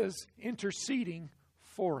is interceding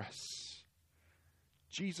for us.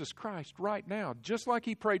 Jesus Christ right now, just like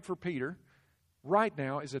he prayed for Peter, right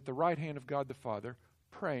now is at the right hand of God the Father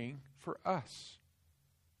praying for us.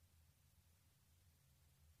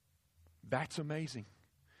 That's amazing.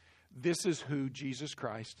 This is who Jesus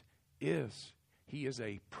Christ is. He is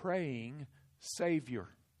a praying Savior.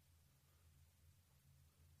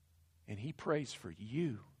 And he prays for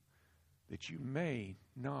you that you may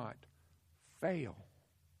not fail.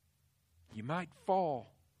 You might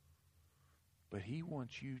fall, but he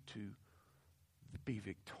wants you to be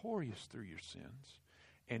victorious through your sins.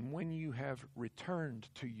 And when you have returned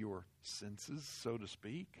to your senses, so to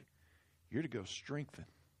speak, you're to go strengthen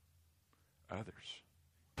others,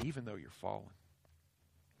 even though you're fallen.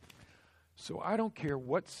 So I don't care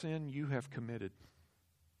what sin you have committed.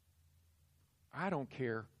 I don't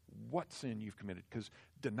care what sin you've committed, because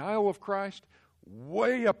denial of Christ,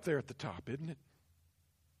 way up there at the top, isn't it?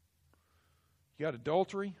 You got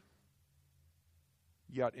adultery,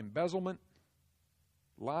 you got embezzlement,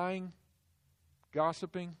 lying,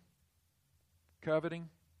 gossiping, coveting.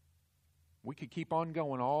 We could keep on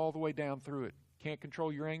going all the way down through it. Can't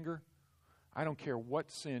control your anger. I don't care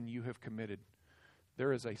what sin you have committed.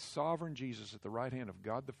 There is a sovereign Jesus at the right hand of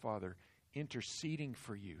God the Father interceding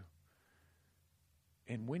for you.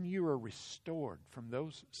 And when you are restored from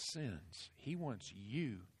those sins, he wants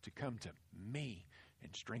you to come to me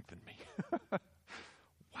and strengthen me.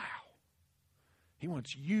 Wow. He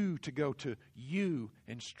wants you to go to you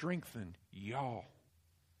and strengthen y'all.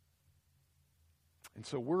 And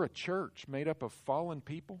so we're a church made up of fallen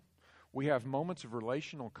people. We have moments of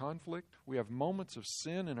relational conflict. We have moments of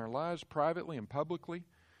sin in our lives privately and publicly.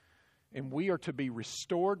 And we are to be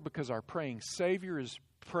restored because our praying Savior is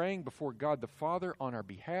praying before God the Father on our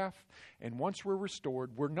behalf. And once we're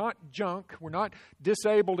restored, we're not junk. We're not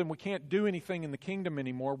disabled and we can't do anything in the kingdom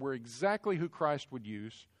anymore. We're exactly who Christ would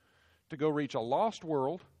use to go reach a lost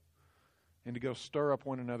world and to go stir up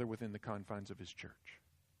one another within the confines of his church.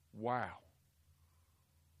 Wow.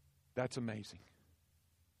 That's amazing.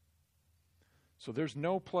 So there's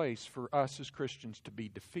no place for us as Christians to be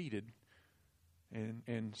defeated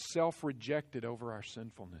and self-rejected over our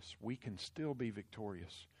sinfulness. We can still be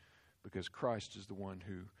victorious because Christ is the one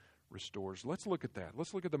who restores. Let's look at that.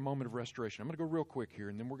 Let's look at the moment of restoration. I'm going to go real quick here,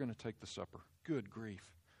 and then we're going to take the supper. Good grief.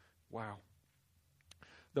 Wow.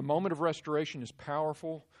 The moment of restoration is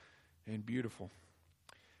powerful and beautiful.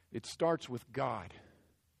 It starts with God.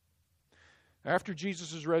 After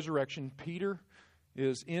Jesus' resurrection, Peter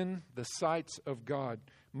is in the sights of God.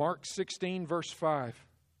 Mark 16, verse 5.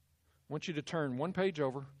 I want you to turn one page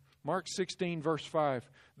over. Mark 16, verse 5.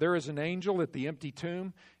 There is an angel at the empty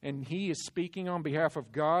tomb, and he is speaking on behalf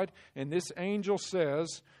of God. And this angel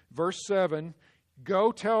says, verse 7,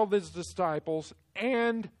 go tell the disciples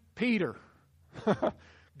and Peter.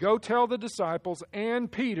 Go tell the disciples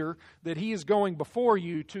and Peter that he is going before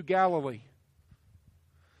you to Galilee.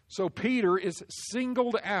 So Peter is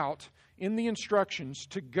singled out in the instructions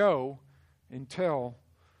to go and tell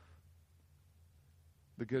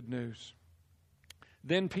the good news.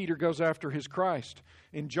 Then Peter goes after his Christ.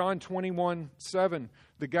 In John 21:7,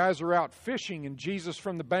 the guys are out fishing, and Jesus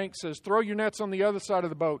from the bank says, throw your nets on the other side of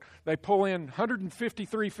the boat. They pull in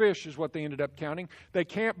 153 fish is what they ended up counting. They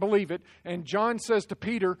can't believe it. And John says to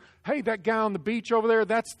Peter, hey, that guy on the beach over there,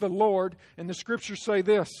 that's the Lord. And the scriptures say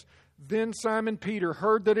this, then Simon Peter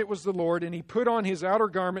heard that it was the Lord, and he put on his outer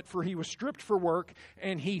garment, for he was stripped for work,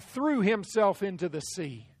 and he threw himself into the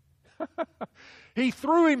sea. He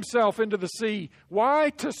threw himself into the sea. Why?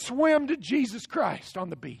 To swim to Jesus Christ on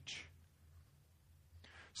the beach.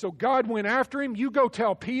 So God went after him. You go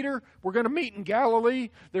tell Peter, we're going to meet in Galilee.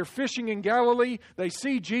 They're fishing in Galilee. They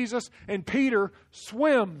see Jesus, and Peter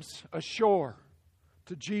swims ashore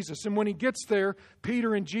to Jesus. And when he gets there,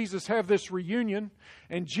 Peter and Jesus have this reunion,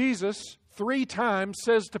 and Jesus 3 times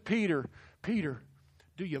says to Peter, Peter,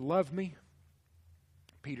 do you love me?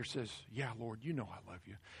 Peter says, yeah, Lord, you know I love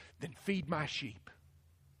you. Then feed my sheep.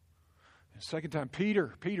 And the second time,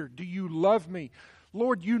 Peter, do you love me?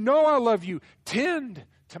 Lord, you know I love you. Tend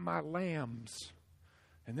to my lambs.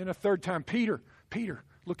 And then a third time, Peter,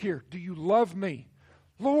 look here. Do you love me?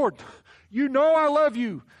 Lord, you know I love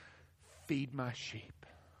you. Feed my sheep.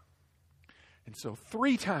 And so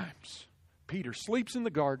 3 times, Peter sleeps in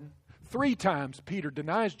the garden. 3 times Peter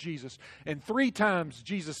denies Jesus, and 3 times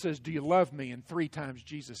Jesus says, do you love me? And 3 times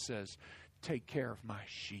Jesus says, take care of my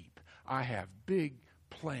sheep. I have big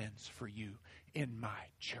plans for you in my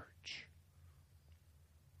church.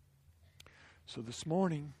 So this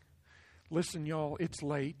morning, listen y'all, it's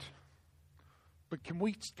late, but can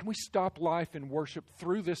we stop life and worship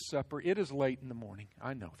through this supper? It is late in the morning,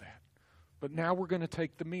 I know that. But now we're going to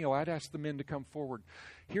take the meal. I'd ask the men to come forward.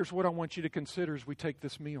 Here's what I want you to consider as we take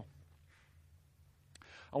this meal.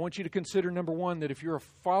 I want you to consider, number 1, that if you're a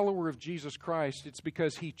follower of Jesus Christ, it's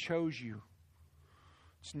because He chose you.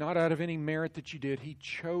 It's not out of any merit that you did. He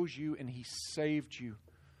chose you and He saved you.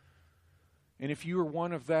 And if you are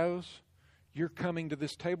one of those, you're coming to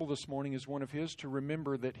this table this morning as one of His to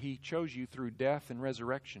remember that He chose you through death and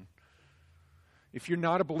resurrection. If you're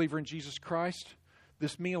not a believer in Jesus Christ,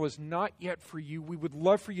 this meal is not yet for you. We would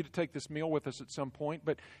love for you to take this meal with us at some point,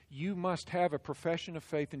 but you must have a profession of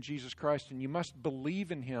faith in Jesus Christ, and you must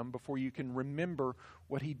believe in Him before you can remember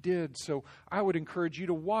what He did. So I would encourage you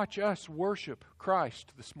to watch us worship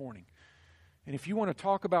Christ this morning. And if you want to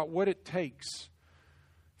talk about what it takes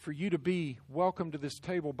for you to be welcome to this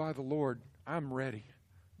table by the Lord, I'm ready.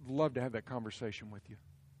 I'd love to have that conversation with you.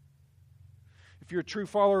 If you're a true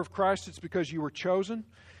follower of Christ, it's because you were chosen.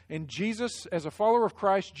 And Jesus, as a follower of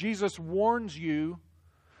Christ, Jesus warns you,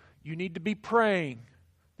 you need to be praying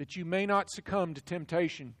that you may not succumb to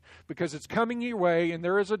temptation, because it's coming your way, and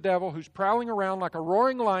there is a devil who's prowling around like a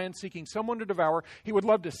roaring lion seeking someone to devour. He would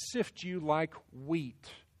love to sift you like wheat.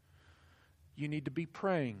 You need to be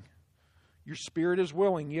praying. Your spirit is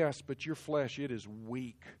willing, yes, but your flesh, it is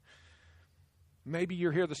weak. Maybe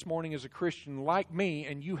you're here this morning as a Christian like me,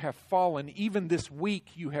 and you have fallen. Even this week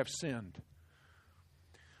you have sinned.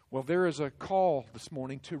 Well, there is a call this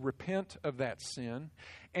morning to repent of that sin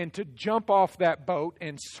and to jump off that boat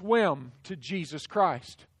and swim to Jesus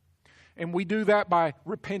Christ. And we do that by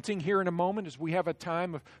repenting here in a moment as we have a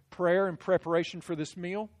time of prayer and preparation for this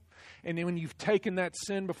meal. And then when you've taken that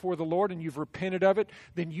sin before the Lord and you've repented of it,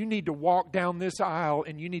 then you need to walk down this aisle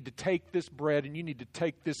and you need to take this bread and you need to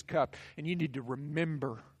take this cup and you need to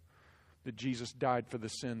remember that Jesus died for the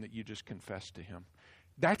sin that you just confessed to Him.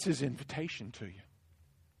 That's His invitation to you.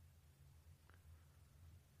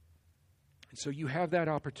 And so you have that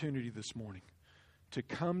opportunity this morning to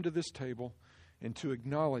come to this table and to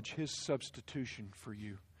acknowledge His substitution for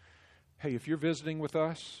you. Hey, if you're visiting with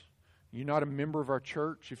us, you're not a member of our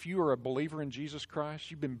church, if you are a believer in Jesus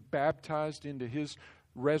Christ, you've been baptized into His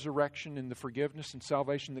resurrection and the forgiveness and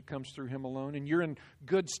salvation that comes through Him alone, and you're in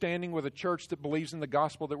good standing with a church that believes in the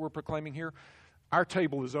gospel that we're proclaiming here, our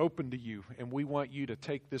table is open to you, and we want you to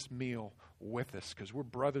take this meal with us because we're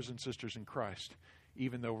brothers and sisters in Christ,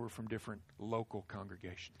 even though we're from different local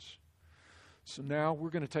congregations. So now we're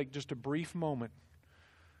going to take just a brief moment.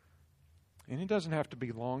 And it doesn't have to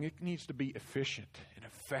be long. It needs to be efficient and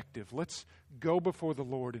effective. Let's go before the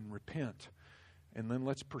Lord and repent. And then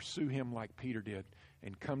let's pursue Him like Peter did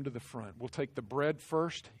and come to the front. We'll take the bread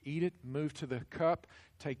first, eat it, move to the cup,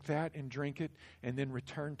 take that and drink it, and then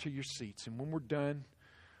return to your seats. And when we're done,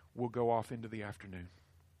 we'll go off into the afternoon.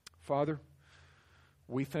 Father,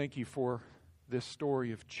 we thank You for this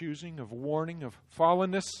story of choosing, of warning, of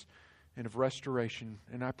fallenness, and of restoration.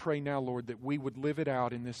 And I pray now, Lord, that we would live it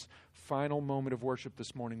out in this final moment of worship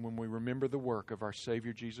this morning when we remember the work of our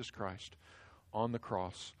Savior Jesus Christ on the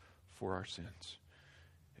cross for our sins.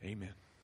 Amen.